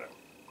Canada.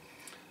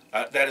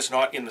 That is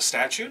not in the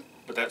statute,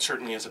 but that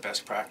certainly is a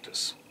best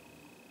practice.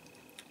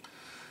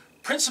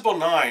 Principle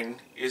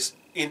 9 is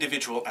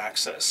individual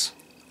access.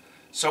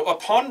 So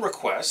upon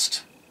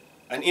request,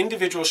 an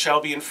individual shall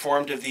be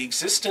informed of the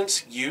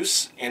existence,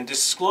 use, and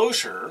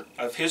disclosure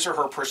of his or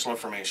her personal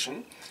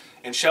information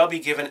and shall be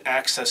given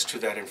access to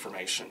that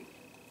information.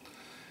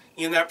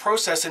 In that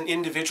process, an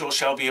individual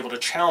shall be able to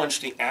challenge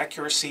the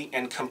accuracy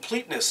and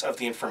completeness of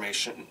the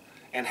information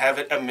and have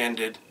it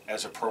amended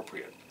as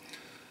appropriate.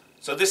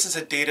 So this is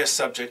a data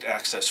subject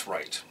access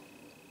right.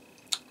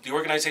 The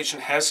organization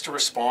has to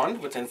respond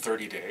within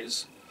 30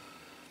 days,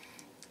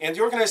 and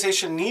the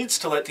organization needs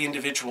to let the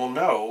individual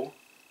know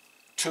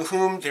to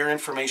whom their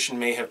information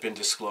may have been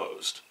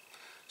disclosed.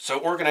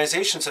 So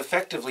organizations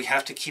effectively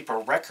have to keep a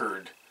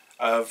record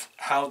of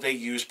how they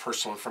use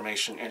personal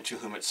information and to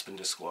whom it's been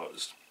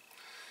disclosed.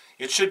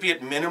 It should be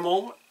at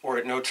minimal or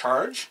at no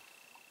charge,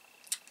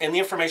 and the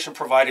information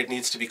provided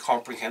needs to be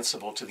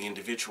comprehensible to the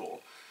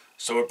individual,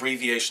 so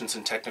abbreviations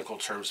and technical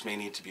terms may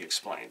need to be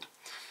explained.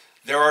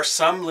 There are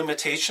some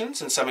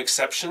limitations and some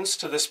exceptions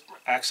to this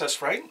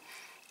access right.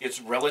 It's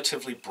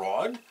relatively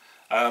broad.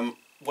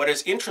 What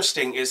is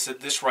interesting is that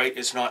this right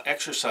is not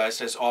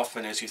exercised as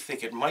often as you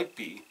think it might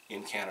be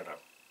in Canada.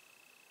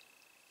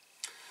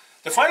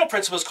 The final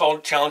principle is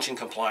called challenging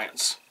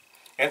compliance.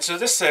 And so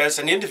this says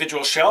an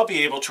individual shall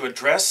be able to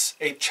address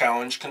a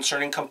challenge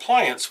concerning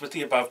compliance with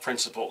the above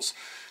principles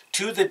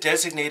to the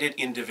designated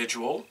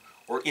individual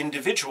or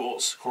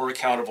individuals who are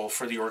accountable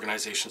for the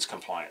organization's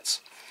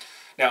compliance.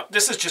 Now,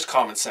 this is just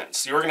common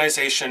sense. The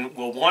organization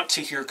will want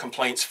to hear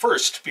complaints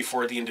first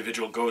before the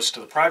individual goes to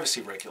the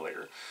privacy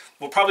regulator.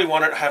 We'll probably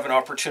want to have an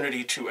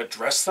opportunity to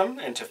address them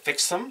and to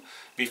fix them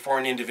before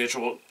an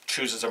individual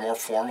chooses a more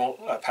formal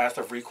path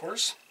of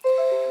recourse.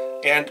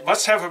 And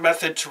must have a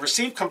method to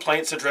receive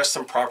complaints, address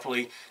them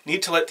properly,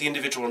 need to let the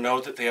individual know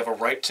that they have a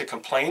right to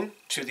complain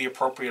to the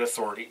appropriate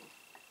authority.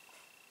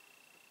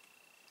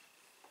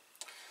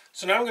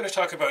 So now I'm going to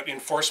talk about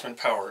enforcement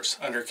powers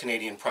under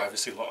Canadian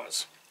privacy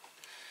laws.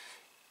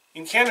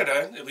 In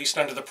Canada, at least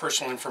under the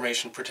Personal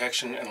Information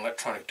Protection and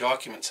Electronic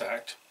Documents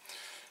Act,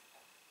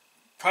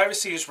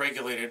 privacy is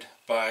regulated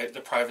by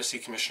the Privacy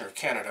Commissioner of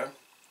Canada,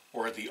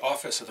 or the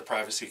Office of the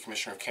Privacy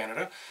Commissioner of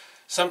Canada,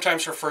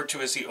 sometimes referred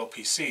to as the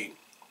OPC.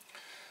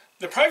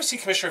 The Privacy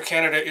Commissioner of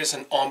Canada is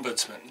an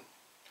ombudsman.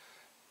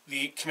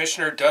 The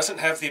Commissioner doesn't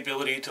have the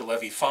ability to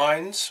levy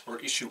fines or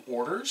issue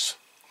orders.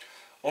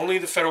 Only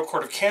the Federal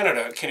Court of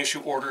Canada can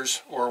issue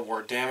orders or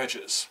award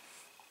damages.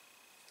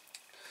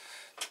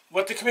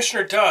 What the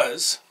Commissioner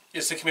does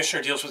is the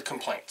Commissioner deals with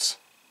complaints,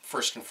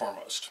 first and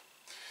foremost.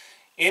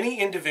 Any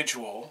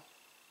individual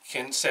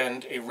can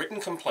send a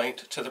written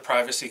complaint to the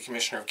Privacy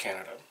Commissioner of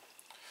Canada.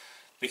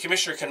 The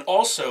Commissioner can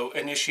also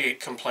initiate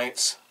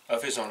complaints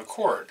of his own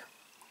accord.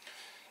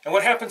 And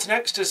what happens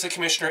next is the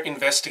Commissioner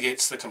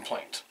investigates the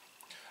complaint.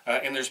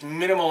 And there's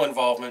minimal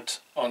involvement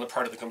on the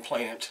part of the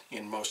complainant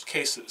in most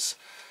cases.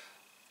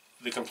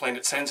 The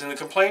complainant sends in the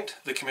complaint,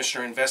 the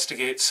Commissioner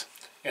investigates,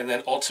 and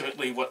then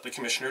ultimately what the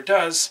Commissioner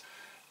does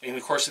in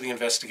the course of the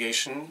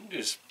investigation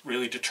is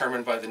really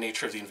determined by the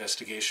nature of the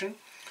investigation.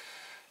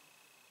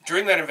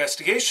 During that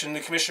investigation, the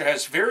Commissioner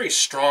has very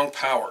strong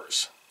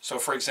powers. So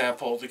for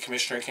example, the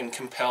Commissioner can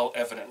compel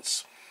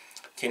evidence,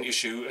 can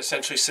issue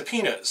essentially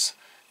subpoenas,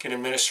 can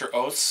administer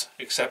oaths,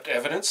 accept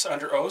evidence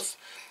under oath,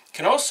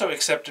 can also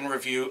accept and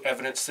review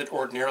evidence that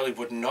ordinarily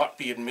would not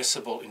be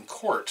admissible in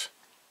court.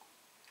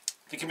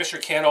 The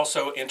Commissioner can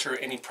also enter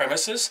any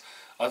premises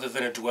other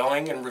than a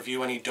dwelling and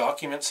review any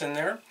documents in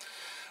there.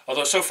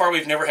 Although so far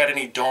we've never had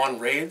any dawn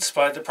raids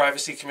by the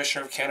Privacy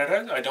Commissioner of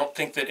Canada, I don't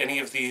think that any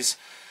of these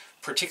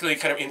particularly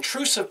kind of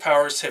intrusive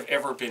powers have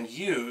ever been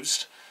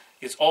used.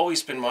 It's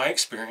always been my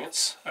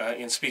experience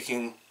in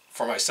speaking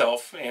for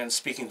myself and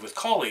speaking with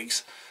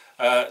colleagues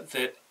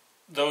that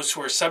those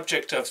who are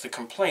subject of the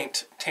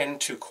complaint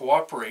tend to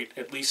cooperate,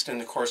 at least in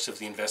the course of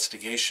the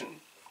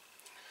investigation.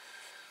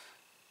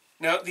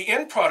 Now, the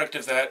end product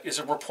of that is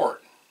a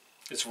report.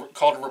 It's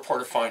called a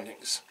report of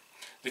findings.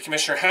 The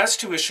Commissioner has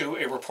to issue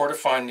a report of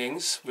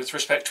findings with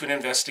respect to an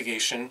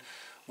investigation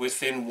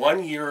within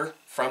 1 year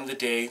from the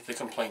day the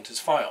complaint is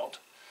filed.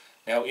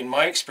 Now, in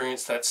my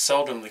experience, that's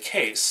seldom the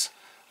case.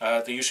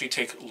 They usually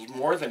take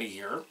more than a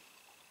year,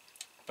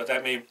 but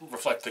that may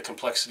reflect the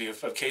complexity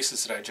of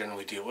cases that I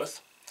generally deal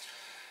with.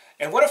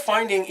 And what a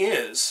finding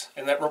is,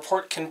 and that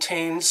report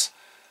contains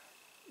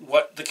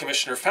what the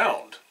Commissioner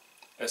found,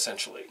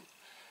 essentially.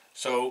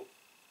 So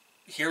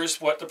here's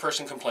what the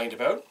person complained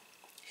about,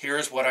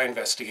 here's what I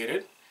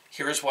investigated,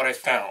 here's what I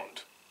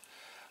found.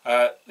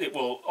 It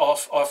will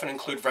often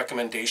include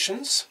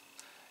recommendations,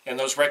 and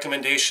those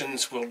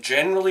recommendations will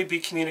generally be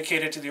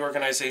communicated to the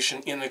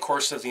organization in the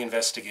course of the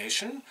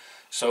investigation,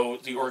 so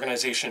the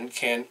organization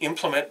can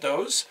implement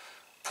those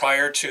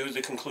prior to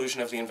the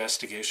conclusion of the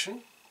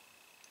investigation.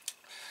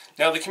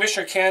 Now, the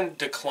Commissioner can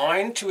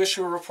decline to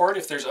issue a report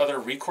if there's other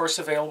recourse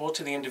available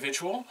to the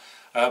individual,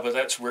 but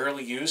that's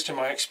rarely used in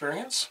my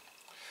experience.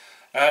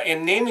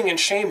 And naming and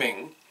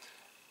shaming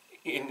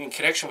in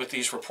connection with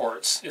these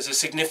reports is a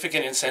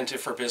significant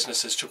incentive for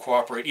businesses to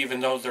cooperate,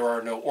 even though there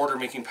are no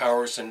order-making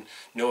powers and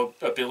no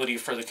ability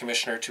for the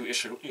Commissioner to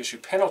issue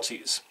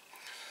penalties.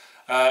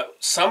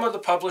 Some of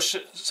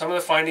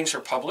the findings are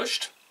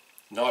published,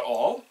 not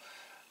all.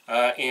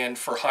 And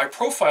for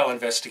high-profile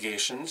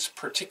investigations,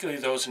 particularly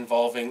those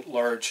involving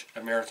large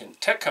American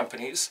tech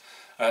companies,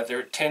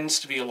 there tends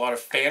to be a lot of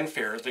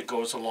fanfare that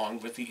goes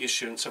along with the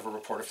issuance of a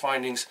report of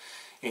findings,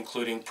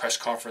 including press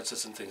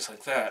conferences and things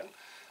like that.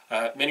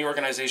 Many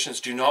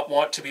organizations do not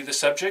want to be the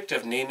subject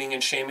of naming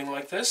and shaming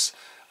like this,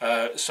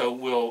 so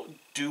will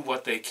do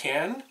what they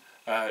can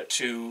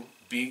to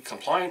be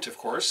compliant, of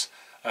course,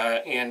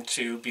 and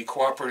to be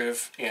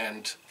cooperative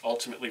and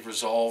ultimately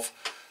resolve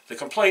the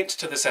complaint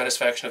to the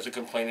satisfaction of the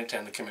complainant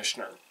and the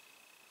commissioner.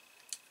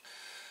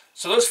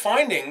 So those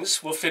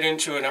findings will fit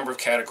into a number of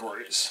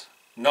categories.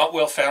 Not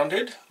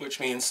well-founded, which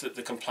means that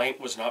the complaint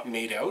was not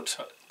made out.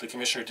 The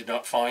commissioner did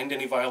not find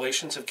any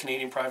violations of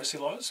Canadian privacy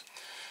laws.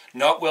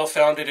 Not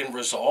well-founded and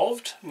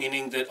resolved,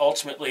 meaning that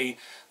ultimately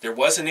there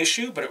was an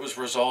issue, but it was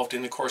resolved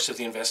in the course of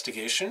the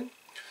investigation.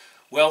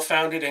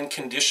 Well-founded and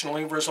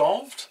conditionally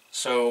resolved,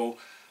 so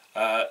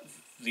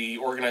the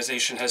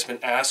organization has been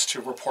asked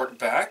to report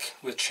back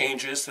with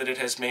changes that it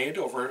has made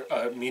over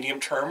a medium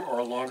term or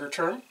a longer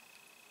term.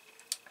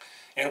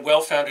 And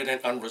well-founded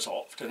and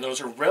unresolved. And those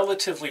are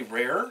relatively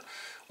rare.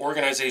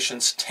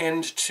 Organizations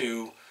tend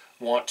to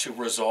want to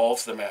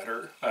resolve the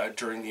matter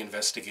during the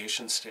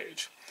investigation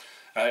stage.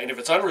 And if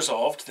it's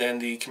unresolved, then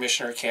the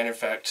commissioner can in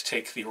fact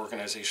take the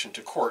organization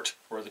to court,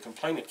 or the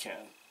complainant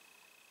can.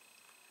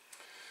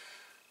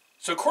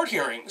 So court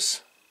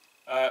hearings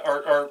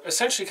are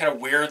essentially kind of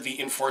where the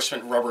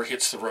enforcement rubber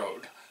hits the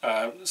road.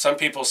 Some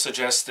people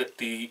suggest that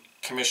the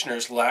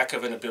commissioner's lack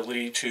of an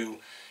ability to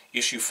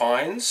issue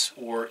fines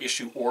or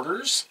issue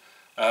orders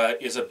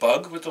is a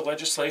bug with the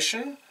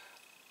legislation,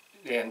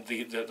 and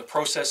the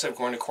process of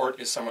going to court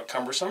is somewhat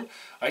cumbersome.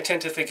 I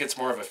tend to think it's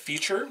more of a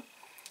feature,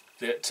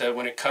 that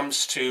when it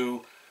comes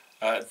to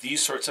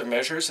these sorts of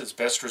measures, it's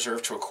best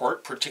reserved to a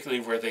court,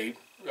 particularly where they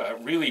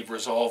really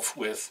resolve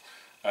with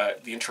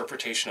the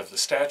interpretation of the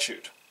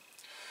statute.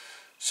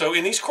 So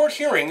in these court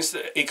hearings,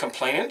 a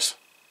complainant,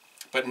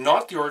 but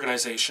not the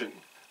organization,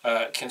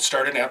 can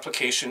start an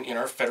application in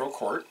our federal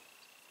court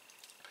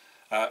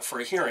for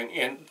a hearing.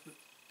 And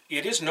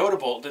it is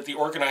notable that the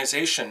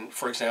organization,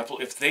 for example,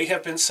 if they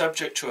have been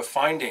subject to a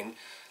finding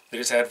that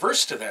is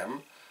adverse to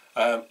them,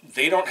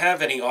 they don't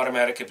have any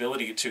automatic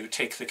ability to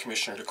take the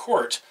commissioner to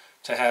court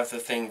to have the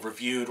thing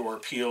reviewed or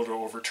appealed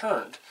or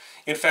overturned.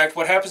 In fact,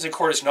 what happens in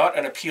court is not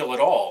an appeal at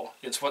all.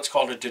 It's what's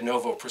called a de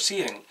novo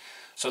proceeding.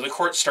 So the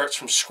court starts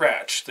from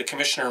scratch. The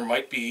commissioner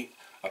might be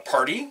a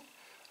party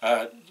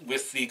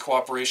with the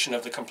cooperation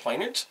of the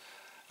complainant.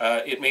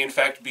 It may in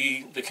fact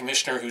be the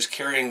commissioner who's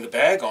carrying the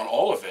bag on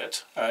all of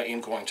it in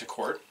going to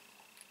court.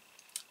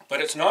 But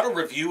it's not a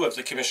review of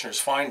the commissioner's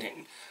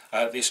finding.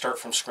 They start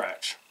from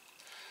scratch.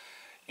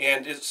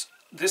 And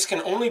this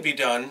can only be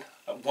done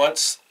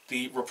once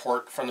the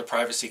report from the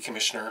Privacy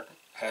Commissioner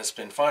has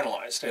been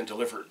finalized and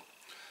delivered.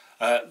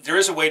 There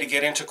is a way to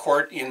get into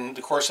court in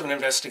the course of an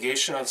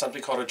investigation on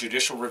something called a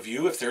judicial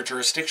review if there are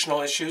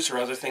jurisdictional issues or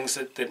other things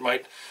that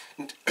might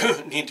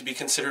need to be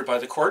considered by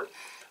the court.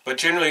 But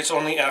generally it's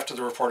only after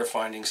the report of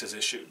findings is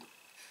issued.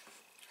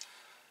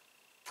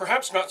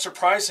 Perhaps not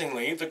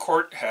surprisingly, the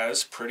court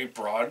has pretty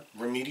broad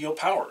remedial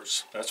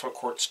powers. That's what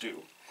courts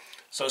do.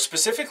 So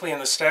specifically in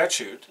the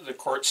statute, the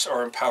courts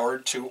are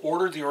empowered to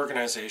order the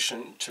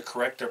organization to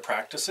correct their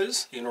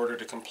practices in order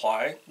to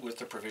comply with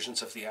the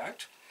provisions of the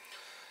Act.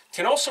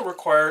 Can also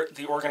require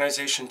the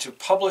organization to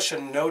publish a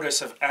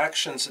notice of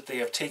actions that they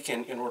have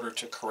taken in order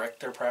to correct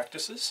their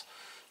practices.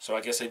 So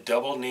I guess a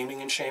double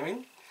naming and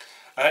shaming.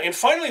 And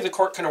finally, the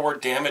court can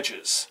award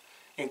damages,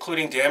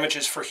 including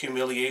damages for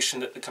humiliation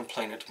that the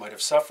complainant might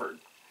have suffered.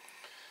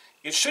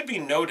 It should be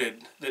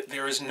noted that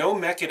there is no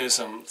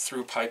mechanism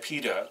through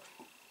PIPEDA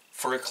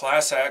for a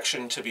class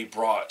action to be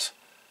brought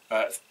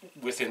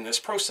within this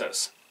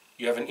process.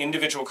 You have an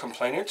individual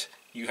complainant,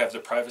 you have the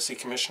Privacy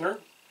Commissioner,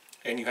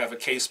 and you have a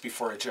case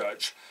before a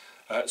judge.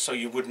 So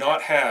you would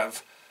not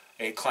have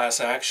a class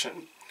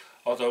action.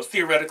 Although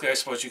theoretically, I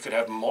suppose you could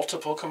have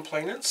multiple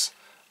complainants,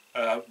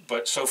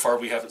 but so far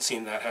we haven't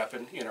seen that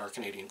happen in our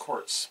Canadian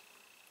courts.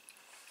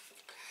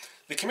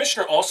 The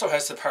Commissioner also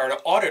has the power to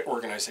audit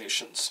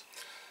organizations.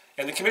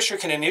 And the Commissioner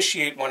can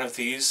initiate one of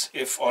these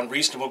if, on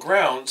reasonable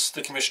grounds,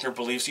 the Commissioner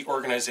believes the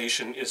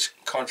organization is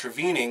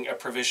contravening a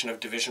provision of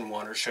Division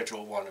 1 or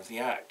Schedule 1 of the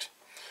Act.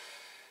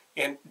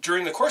 And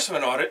during the course of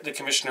an audit, the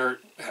Commissioner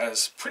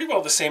has pretty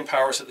well the same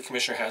powers that the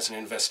Commissioner has in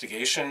an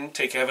investigation,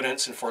 take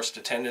evidence, enforce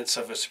attendance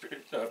of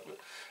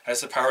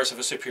has the powers of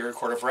a Superior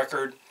Court of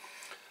Record,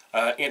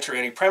 enter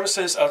any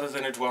premises other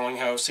than a dwelling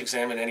house,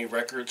 examine any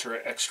records or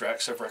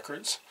extracts of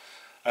records.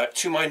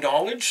 To my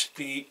knowledge,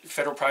 the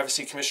Federal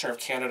Privacy Commissioner of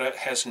Canada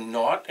has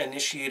not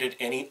initiated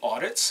any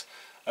audits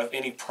of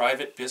any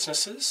private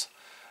businesses.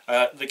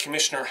 The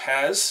Commissioner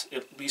has,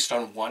 at least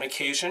on one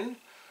occasion,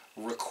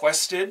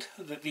 requested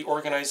that the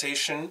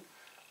organization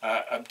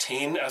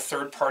obtain a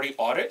third-party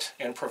audit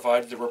and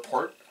provide the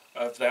report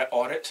of that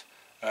audit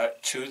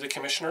to the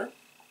Commissioner.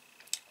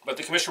 But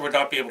the Commissioner would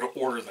not be able to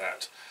order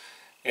that.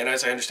 And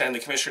as I understand, the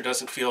Commissioner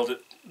doesn't feel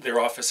that their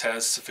office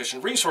has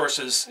sufficient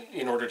resources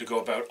in order to go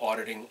about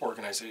auditing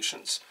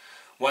organizations.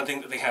 One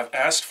thing that they have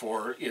asked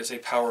for is a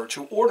power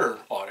to order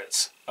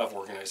audits of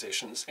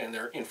organizations and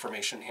their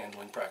information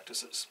handling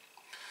practices.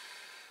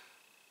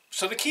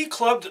 So the key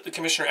club that the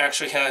Commissioner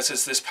actually has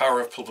is this power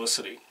of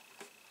publicity.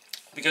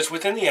 Because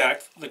within the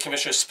Act, the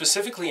Commissioner is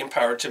specifically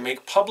empowered to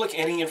make public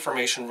any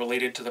information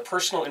related to the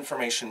personal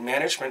information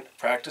management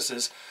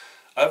practices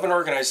of an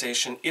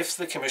organization if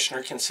the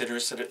Commissioner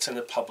considers that it's in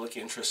the public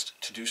interest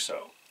to do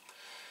so.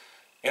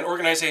 And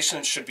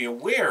organizations should be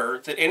aware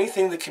that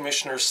anything the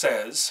Commissioner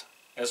says,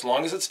 as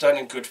long as it's done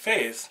in good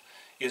faith,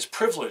 is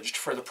privileged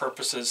for the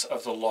purposes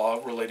of the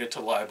law related to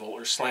libel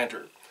or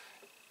slander.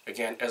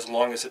 Again, as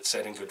long as it's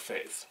said in good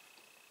faith.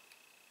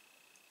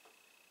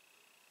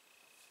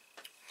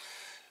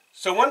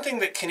 So one thing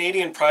that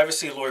Canadian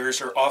privacy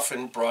lawyers are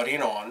often brought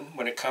in on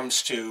when it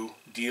comes to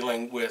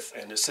dealing with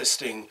and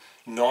assisting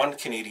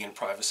non-Canadian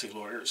privacy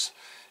lawyers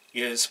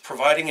is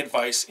providing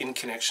advice in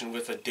connection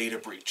with a data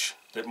breach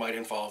that might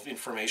involve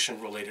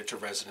information related to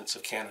residents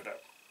of Canada.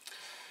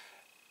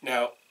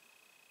 Now,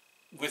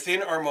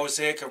 within our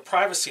mosaic of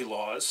privacy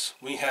laws,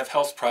 we have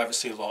health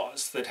privacy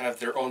laws that have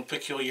their own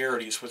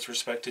peculiarities with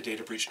respect to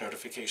data breach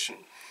notification.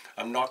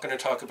 I'm not going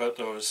to talk about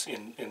those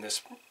in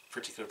this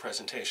particular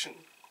presentation.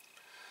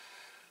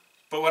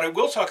 But what I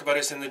will talk about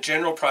is in the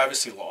general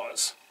privacy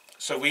laws.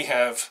 So we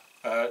have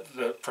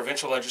the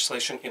provincial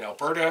legislation in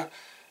Alberta,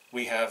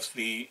 we have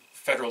the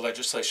federal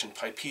legislation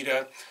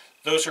PIPEDA.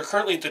 Those are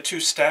currently the two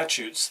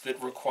statutes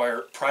that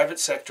require private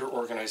sector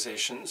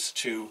organizations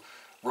to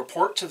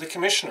report to the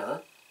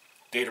Commissioner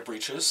data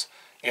breaches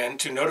and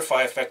to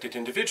notify affected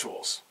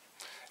individuals.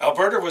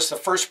 Alberta was the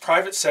first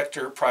private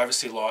sector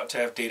privacy law to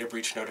have data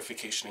breach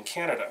notification in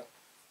Canada.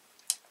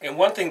 And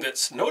one thing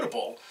that's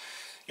notable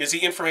is the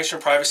Information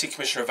Privacy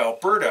Commissioner of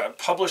Alberta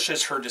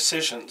publishes her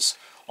decisions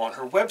on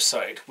her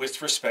website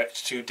with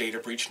respect to data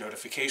breach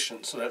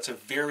notification. So that's a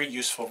very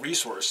useful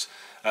resource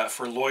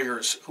for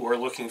lawyers who are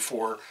looking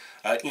for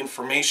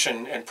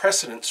information and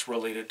precedents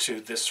related to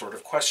this sort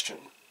of question.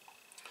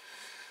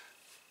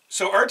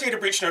 So our data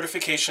breach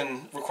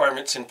notification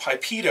requirements in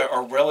PIPEDA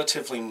are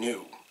relatively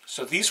new.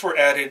 So these were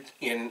added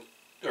in,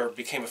 or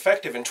became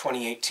effective in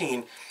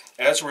 2018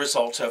 as a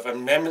result of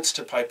amendments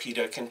to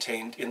PIPEDA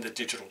contained in the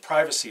Digital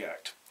Privacy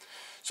Act.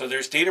 So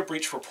there's data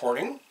breach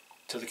reporting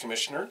to the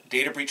Commissioner,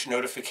 data breach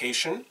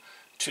notification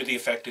to the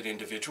affected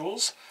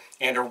individuals,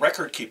 and a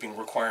record-keeping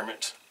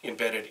requirement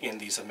embedded in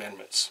these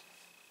amendments.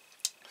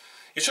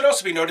 It should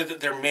also be noted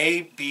that there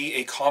may be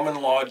a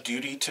common law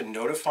duty to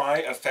notify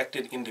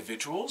affected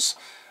individuals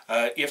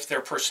if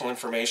their personal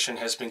information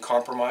has been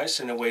compromised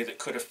in a way that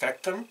could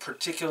affect them,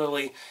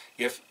 particularly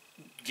if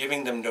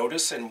giving them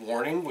notice and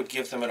warning would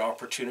give them an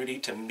opportunity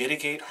to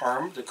mitigate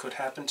harm that could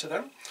happen to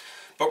them.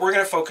 But we're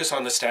going to focus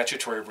on the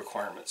statutory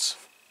requirements.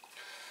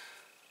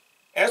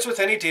 As with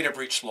any data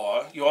breach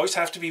law, you always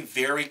have to be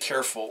very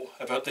careful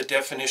about the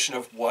definition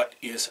of what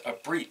is a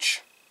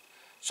breach.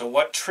 So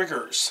what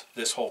triggers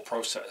this whole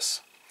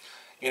process?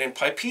 And in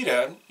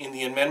PIPEDA, in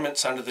the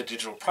amendments under the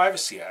Digital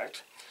Privacy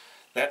Act,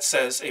 that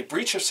says a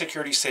breach of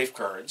security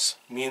safeguards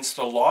means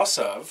the loss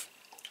of,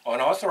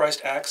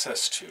 unauthorized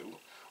access to,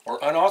 or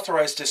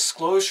unauthorized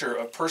disclosure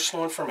of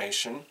personal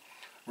information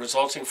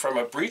resulting from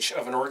a breach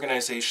of an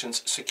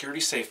organization's security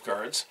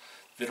safeguards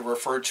that are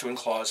referred to in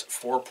Clause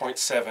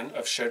 4.7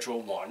 of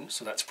Schedule 1,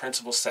 so that's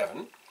Principle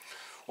 7,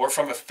 or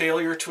from a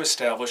failure to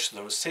establish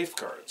those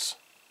safeguards.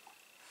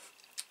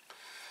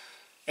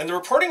 And the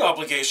reporting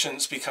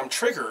obligations become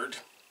triggered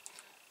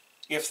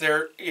if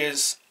there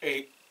is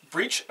a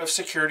breach of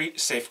security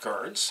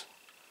safeguards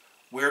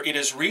where it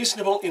is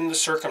reasonable in the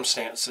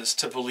circumstances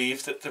to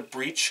believe that the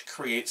breach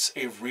creates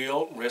a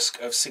real risk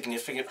of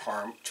significant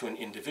harm to an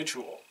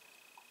individual.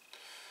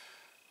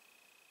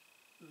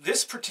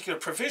 This particular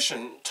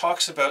provision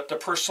talks about the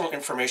personal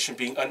information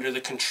being under the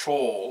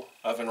control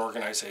of an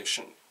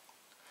organization.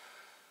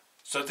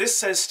 So this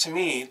says to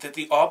me that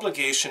the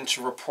obligation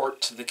to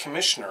report to the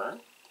Commissioner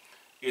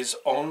is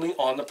only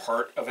on the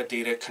part of a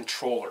data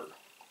controller,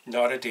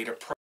 not a data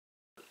processor.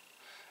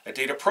 A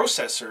data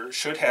processor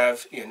should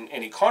have, in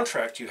any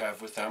contract you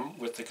have with them,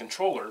 with the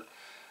controller,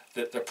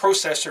 that the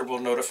processor will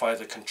notify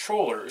the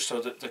controller so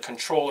that the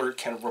controller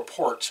can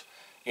report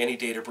any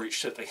data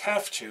breach that they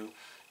have to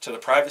the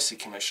Privacy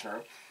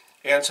Commissioner,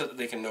 and so that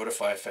they can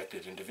notify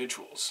affected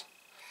individuals.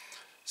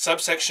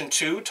 Subsection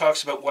 2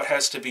 talks about what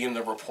has to be in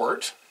the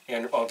report,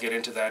 and I'll get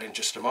into that in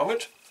just a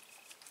moment.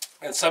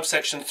 And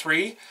subsection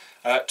 3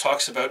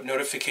 talks about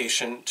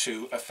notification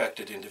to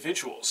affected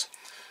individuals.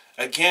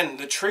 Again,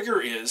 the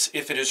trigger is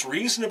if it is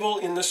reasonable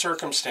in the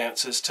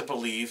circumstances to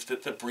believe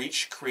that the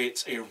breach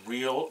creates a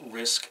real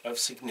risk of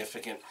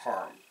significant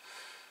harm.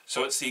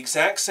 So it's the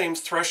exact same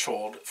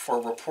threshold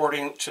for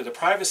reporting to the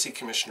Privacy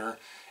Commissioner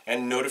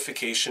and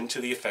notification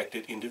to the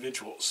affected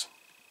individuals.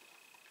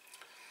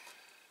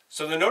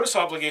 So the notice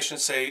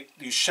obligations say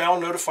you shall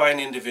notify an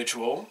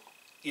individual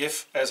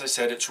if, as I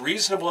said, it's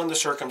reasonable in the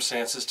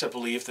circumstances to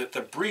believe that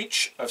the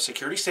breach of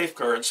security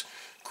safeguards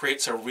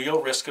creates a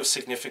real risk of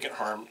significant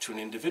harm to an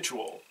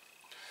individual.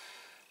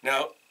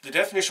 Now, the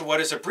definition of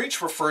what is a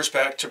breach refers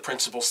back to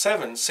Principle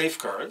 7,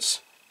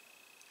 safeguards.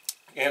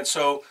 And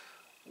so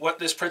what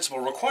this principle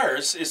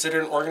requires is that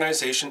an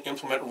organization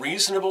implement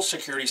reasonable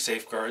security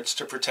safeguards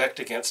to protect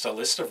against a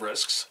list of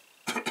risks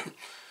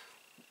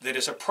that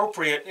is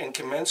appropriate and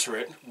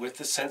commensurate with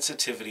the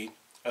sensitivity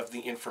of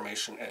the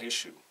information at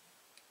issue.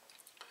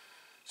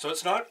 So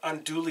it's not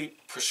unduly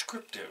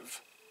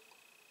prescriptive.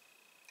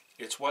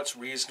 It's what's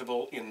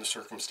reasonable in the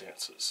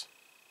circumstances.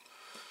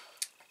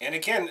 And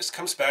again, this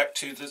comes back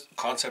to the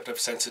concept of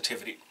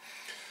sensitivity.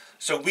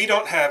 So we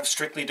don't have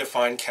strictly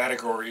defined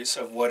categories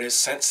of what is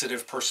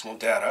sensitive personal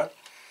data.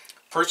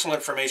 Personal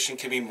information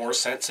can be more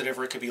sensitive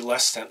or it can be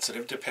less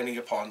sensitive depending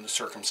upon the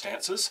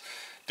circumstances,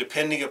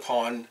 depending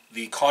upon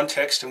the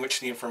context in which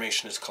the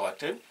information is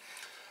collected.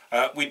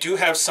 We do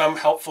have some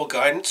helpful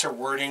guidance or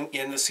wording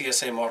in the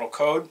CSA Model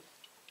Code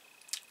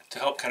to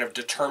help kind of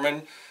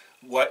determine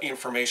what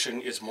information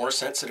is more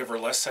sensitive or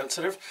less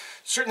sensitive.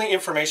 Certainly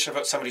information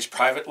about somebody's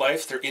private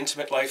life, their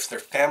intimate life, their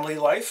family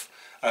life,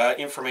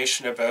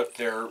 information about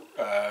their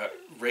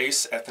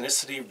race,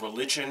 ethnicity,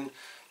 religion,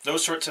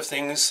 those sorts of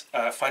things,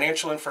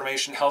 financial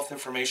information, health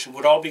information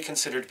would all be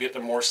considered to be at the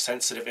more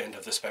sensitive end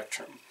of the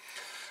spectrum.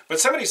 But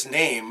somebody's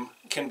name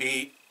can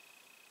be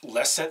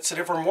less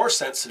sensitive or more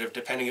sensitive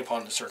depending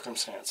upon the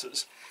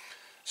circumstances.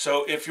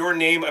 So if your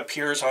name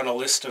appears on a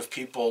list of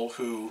people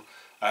who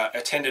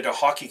attended a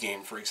hockey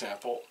game, for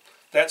example,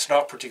 that's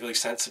not particularly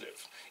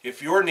sensitive.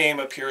 If your name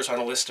appears on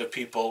a list of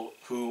people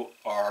who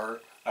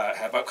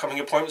have upcoming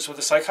appointments with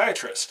a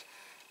psychiatrist,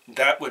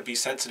 that would be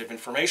sensitive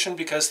information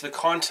because the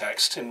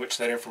context in which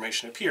that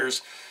information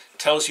appears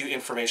tells you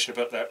information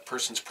about that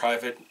person's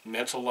private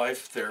mental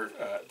life, their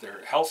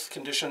health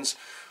conditions,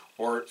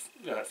 or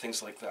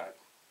things like that.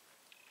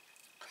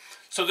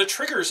 So the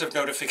triggers of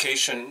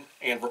notification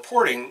and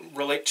reporting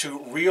relate to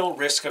real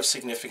risk of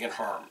significant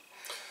harm.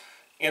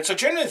 And so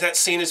generally that's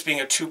seen as being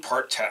a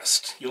two-part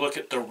test. You look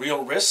at the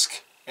real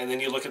risk, and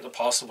then you look at the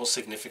possible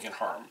significant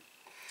harm.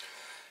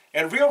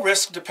 And real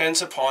risk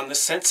depends upon the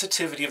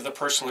sensitivity of the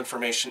personal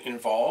information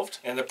involved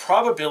and the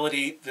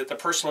probability that the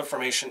personal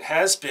information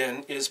has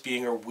been, is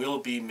being, or will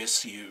be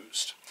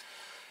misused.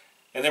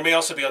 And there may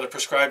also be other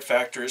prescribed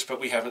factors, but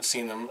we haven't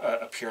seen them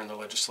appear in the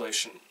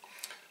legislation.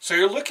 So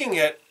you're looking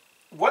at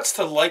what's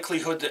the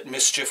likelihood that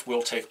mischief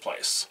will take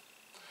place?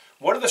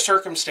 What are the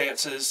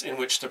circumstances in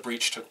which the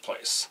breach took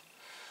place?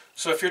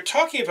 So if you're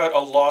talking about a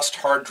lost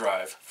hard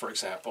drive, for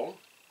example,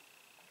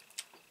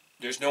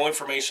 there's no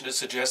information to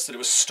suggest that it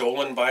was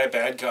stolen by a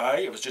bad guy,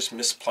 it was just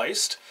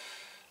misplaced.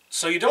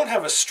 So you don't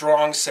have a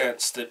strong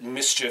sense that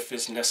mischief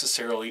is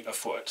necessarily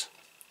afoot.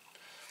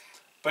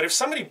 But if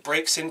somebody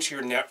breaks into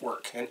your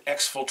network and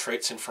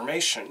exfiltrates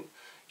information,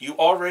 you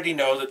already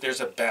know that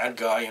there's a bad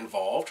guy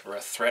involved, or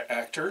a threat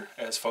actor,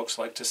 as folks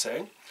like to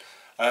say,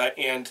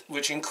 and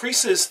which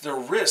increases the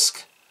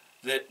risk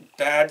that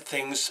bad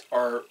things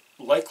are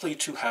likely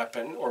to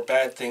happen, or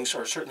bad things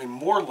are certainly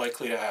more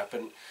likely to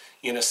happen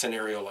in a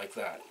scenario like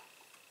that.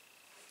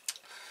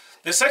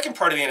 The second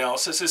part of the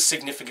analysis is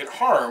significant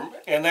harm,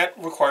 and that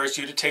requires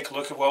you to take a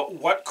look at, well,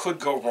 what could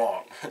go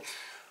wrong?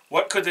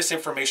 What could this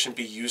information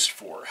be used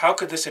for? How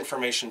could this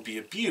information be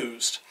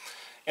abused?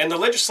 And the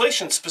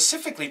legislation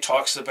specifically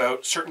talks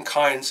about certain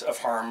kinds of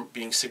harm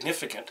being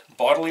significant: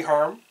 bodily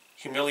harm,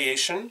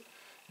 humiliation,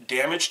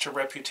 damage to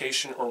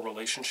reputation or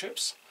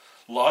relationships,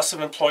 loss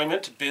of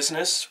employment,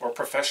 business, or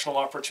professional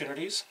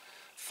opportunities,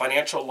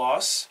 financial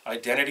loss,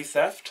 identity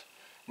theft,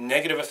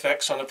 negative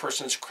effects on the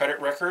person's credit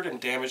record, and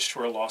damage to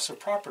or loss of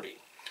property.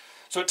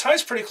 So it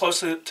ties pretty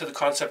closely to the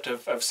concept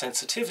of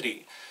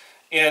sensitivity.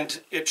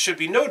 And it should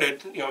be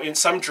noted, in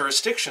some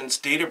jurisdictions,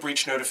 data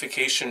breach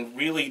notification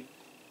really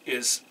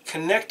is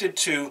connected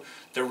to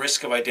the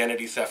risk of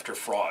identity theft or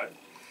fraud.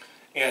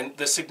 And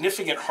the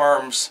significant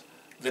harms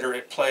that are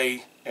at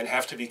play and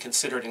have to be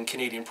considered in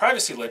Canadian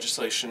privacy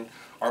legislation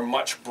are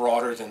much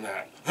broader than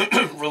that,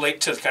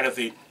 relate to kind of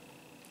the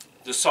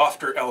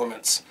softer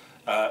elements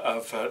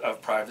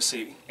of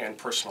privacy and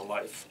personal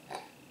life.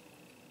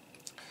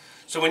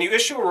 So when you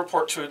issue a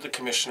report to the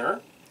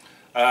Commissioner,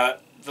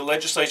 the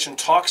legislation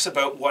talks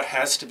about what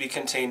has to be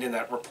contained in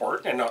that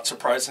report, and not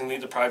surprisingly,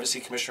 the Privacy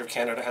Commissioner of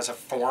Canada has a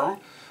form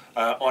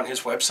on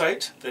his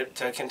website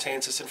that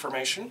contains this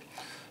information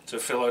to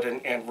fill out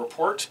and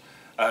report.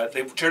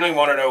 They generally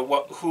want to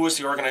know who was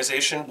the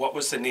organization, what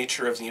was the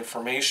nature of the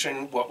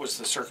information, what was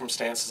the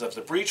circumstances of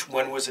the breach,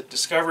 when was it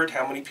discovered,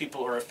 how many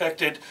people are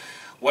affected,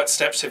 what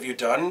steps have you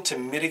done to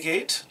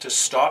mitigate, to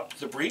stop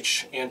the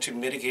breach and to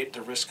mitigate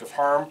the risk of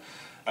harm,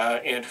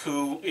 and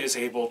who is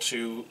able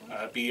to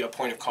be a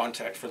point of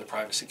contact for the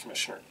Privacy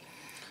Commissioner.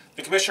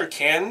 The Commissioner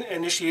can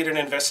initiate an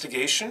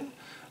investigation,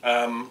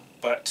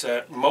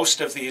 but most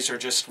of these are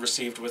just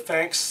received with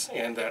thanks,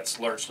 and that's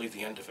largely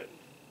the end of it.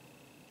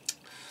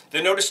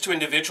 The notice to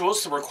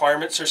individuals, the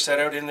requirements are set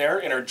out in there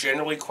and are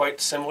generally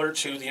quite similar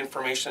to the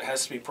information that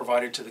has to be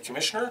provided to the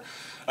Commissioner,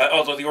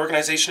 although the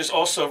organization is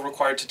also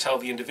required to tell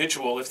the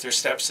individual if there's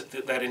steps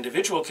that that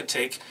individual could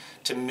take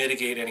to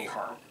mitigate any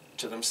harm,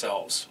 to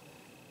themselves.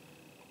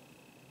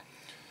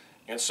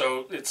 And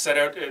so it's set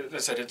out, as I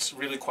said, it's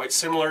really quite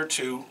similar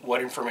to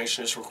what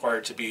information is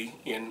required to be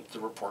in the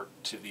report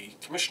to the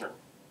Commissioner.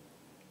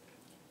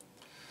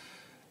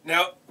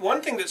 Now,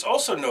 one thing that's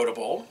also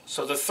notable,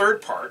 so the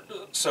third part,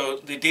 so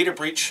the data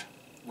breach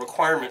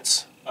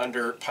requirements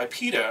under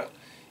PIPEDA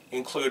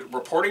include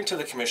reporting to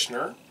the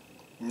Commissioner,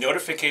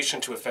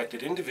 notification to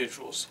affected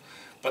individuals,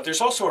 but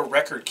there's also a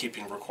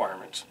record-keeping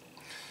requirement.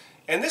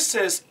 And this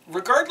says,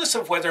 regardless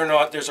of whether or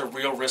not there's a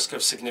real risk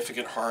of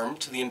significant harm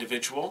to the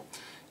individual,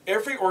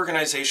 every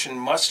organization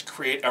must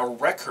create a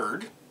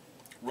record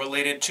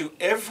related to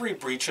every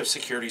breach of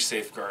security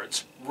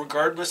safeguards,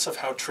 regardless of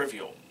how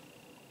trivial.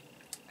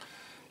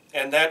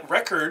 And that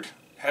record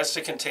has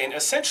to contain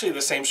essentially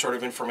the same sort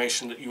of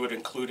information that you would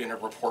include in a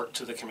report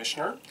to the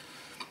Commissioner,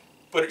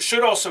 but it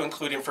should also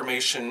include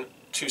information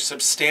to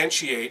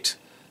substantiate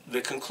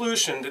the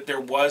conclusion that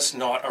there was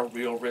not a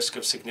real risk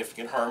of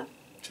significant harm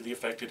to the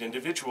affected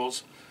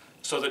individuals,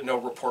 so that no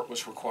report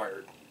was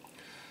required.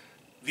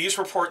 These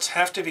reports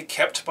have to be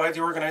kept by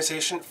the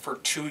organization for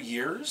 2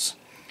 years,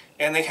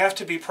 and they have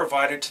to be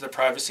provided to the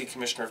Privacy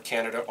Commissioner of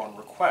Canada on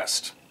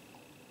request.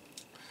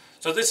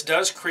 So this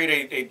does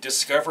create a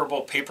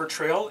discoverable paper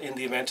trail in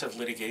the event of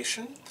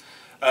litigation.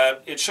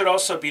 It should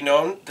also be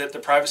known that the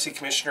Privacy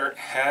Commissioner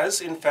has,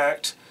 in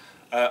fact,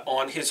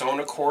 on his own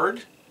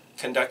accord,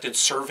 conducted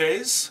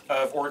surveys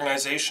of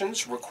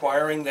organizations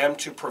requiring them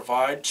to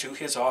provide to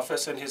his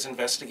office and his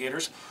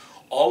investigators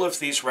all of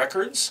these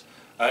records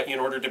in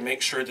order to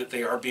make sure that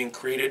they are being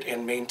created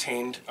and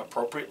maintained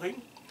appropriately.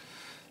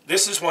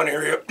 This is one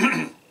area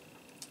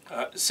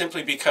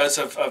simply because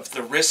of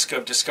the risk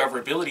of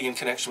discoverability in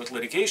connection with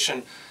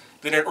litigation,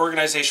 that an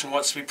organization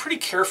wants to be pretty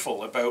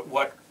careful about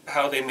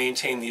how they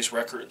maintain these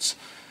records.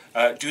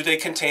 Do they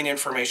contain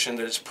information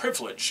that is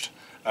privileged?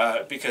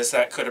 Because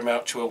that could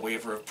amount to a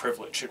waiver of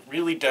privilege. It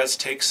really does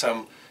take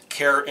some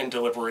care and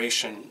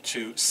deliberation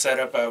to set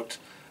about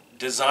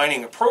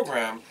designing a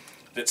program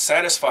that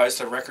satisfies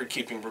the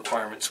record-keeping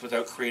requirements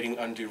without creating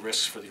undue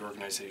risks for the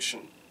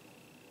organization.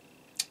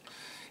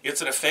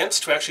 It's an offense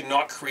to actually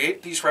not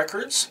create these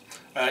records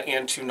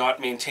and to not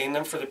maintain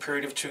them for the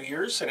period of 2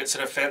 years, and it's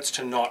an offense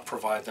to not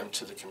provide them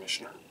to the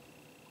Commissioner.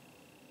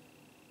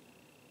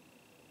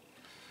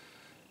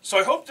 So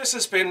I hope this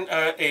has been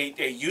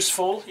a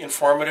useful,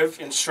 informative,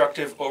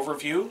 instructive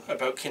overview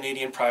about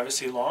Canadian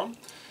privacy law.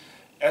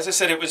 As I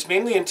said, it was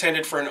mainly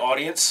intended for an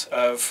audience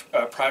of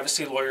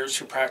privacy lawyers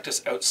who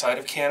practice outside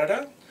of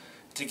Canada,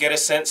 to get a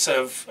sense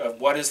of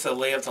what is the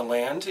lay of the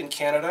land in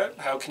Canada,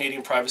 how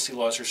Canadian privacy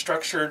laws are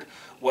structured,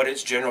 what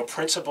its general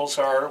principles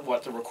are,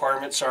 what the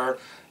requirements are,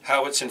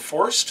 how it's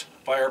enforced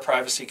by our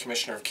Privacy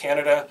Commissioner of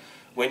Canada,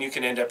 when you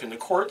can end up in the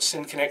courts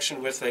in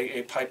connection with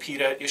a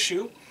PIPEDA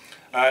issue,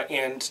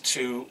 and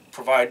to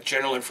provide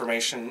general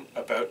information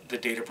about the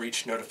data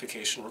breach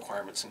notification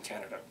requirements in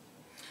Canada.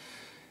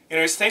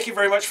 Anyways, thank you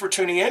very much for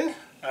tuning in,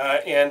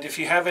 and if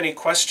you have any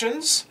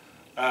questions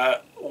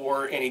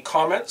or any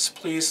comments,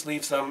 please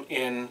leave them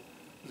in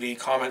the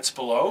comments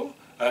below.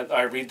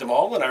 I read them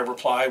all and I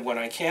reply when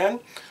I can,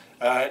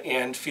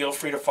 and feel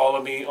free to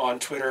follow me on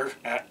Twitter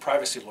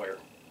 @PrivacyLawyer.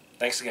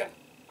 Thanks again.